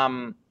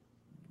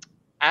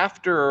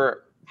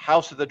 after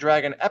House of the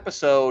Dragon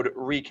episode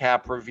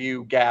recap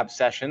review gab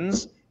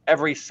sessions,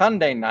 every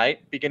Sunday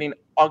night, beginning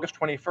August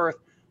 21st,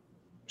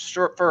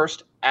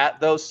 at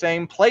those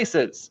same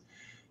places.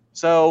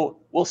 So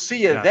we'll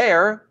see you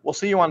there. We'll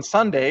see you on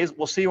Sundays.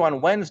 We'll see you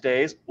on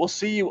Wednesdays. We'll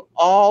see you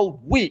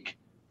all week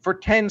for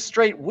 10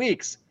 straight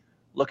weeks.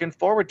 Looking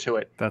forward to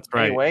it. That's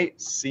right. Anyway,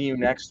 see you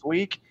next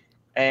week.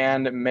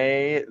 And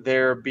may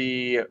there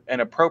be an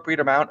appropriate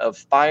amount of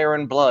fire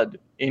and blood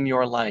in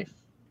your life.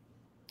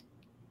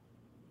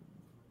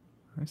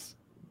 Nice.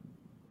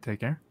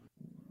 Take care.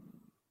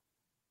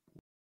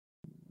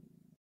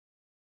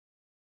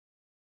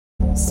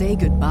 Say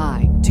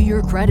goodbye to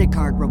your credit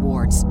card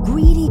rewards.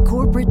 Greedy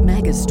corporate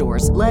mega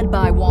stores, led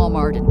by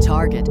Walmart and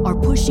Target, are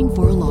pushing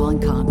for a law in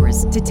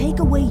Congress to take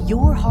away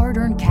your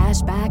hard-earned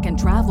cash back and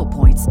travel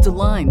points to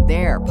line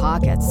their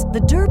pockets. The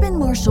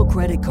Durbin-Marshall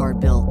credit card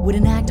bill would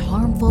enact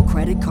harmful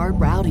credit card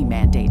routing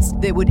mandates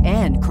that would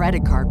end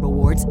credit card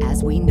rewards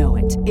as we know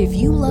it. If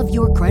you love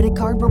your credit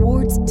card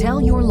rewards,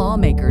 tell your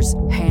lawmakers,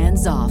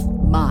 hands off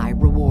my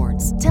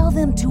rewards. Tell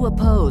them to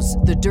oppose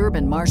the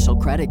Durbin-Marshall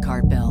credit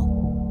card bill.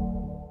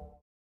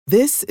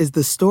 This is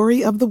the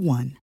story of the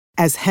one.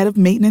 As head of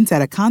maintenance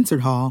at a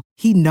concert hall,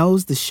 he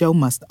knows the show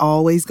must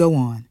always go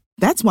on.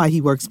 That's why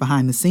he works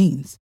behind the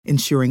scenes,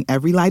 ensuring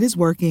every light is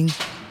working,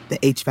 the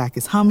HVAC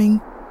is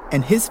humming,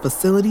 and his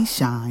facility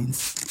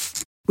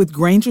shines. With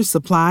Grainger's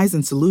supplies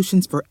and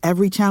solutions for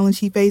every challenge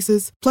he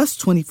faces, plus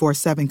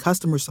 24/7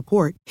 customer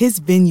support, his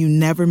venue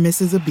never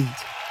misses a beat.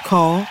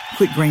 Call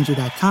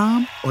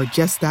quickgrainger.com or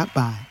just stop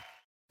by.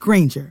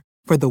 Grainger,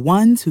 for the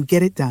ones who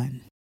get it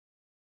done.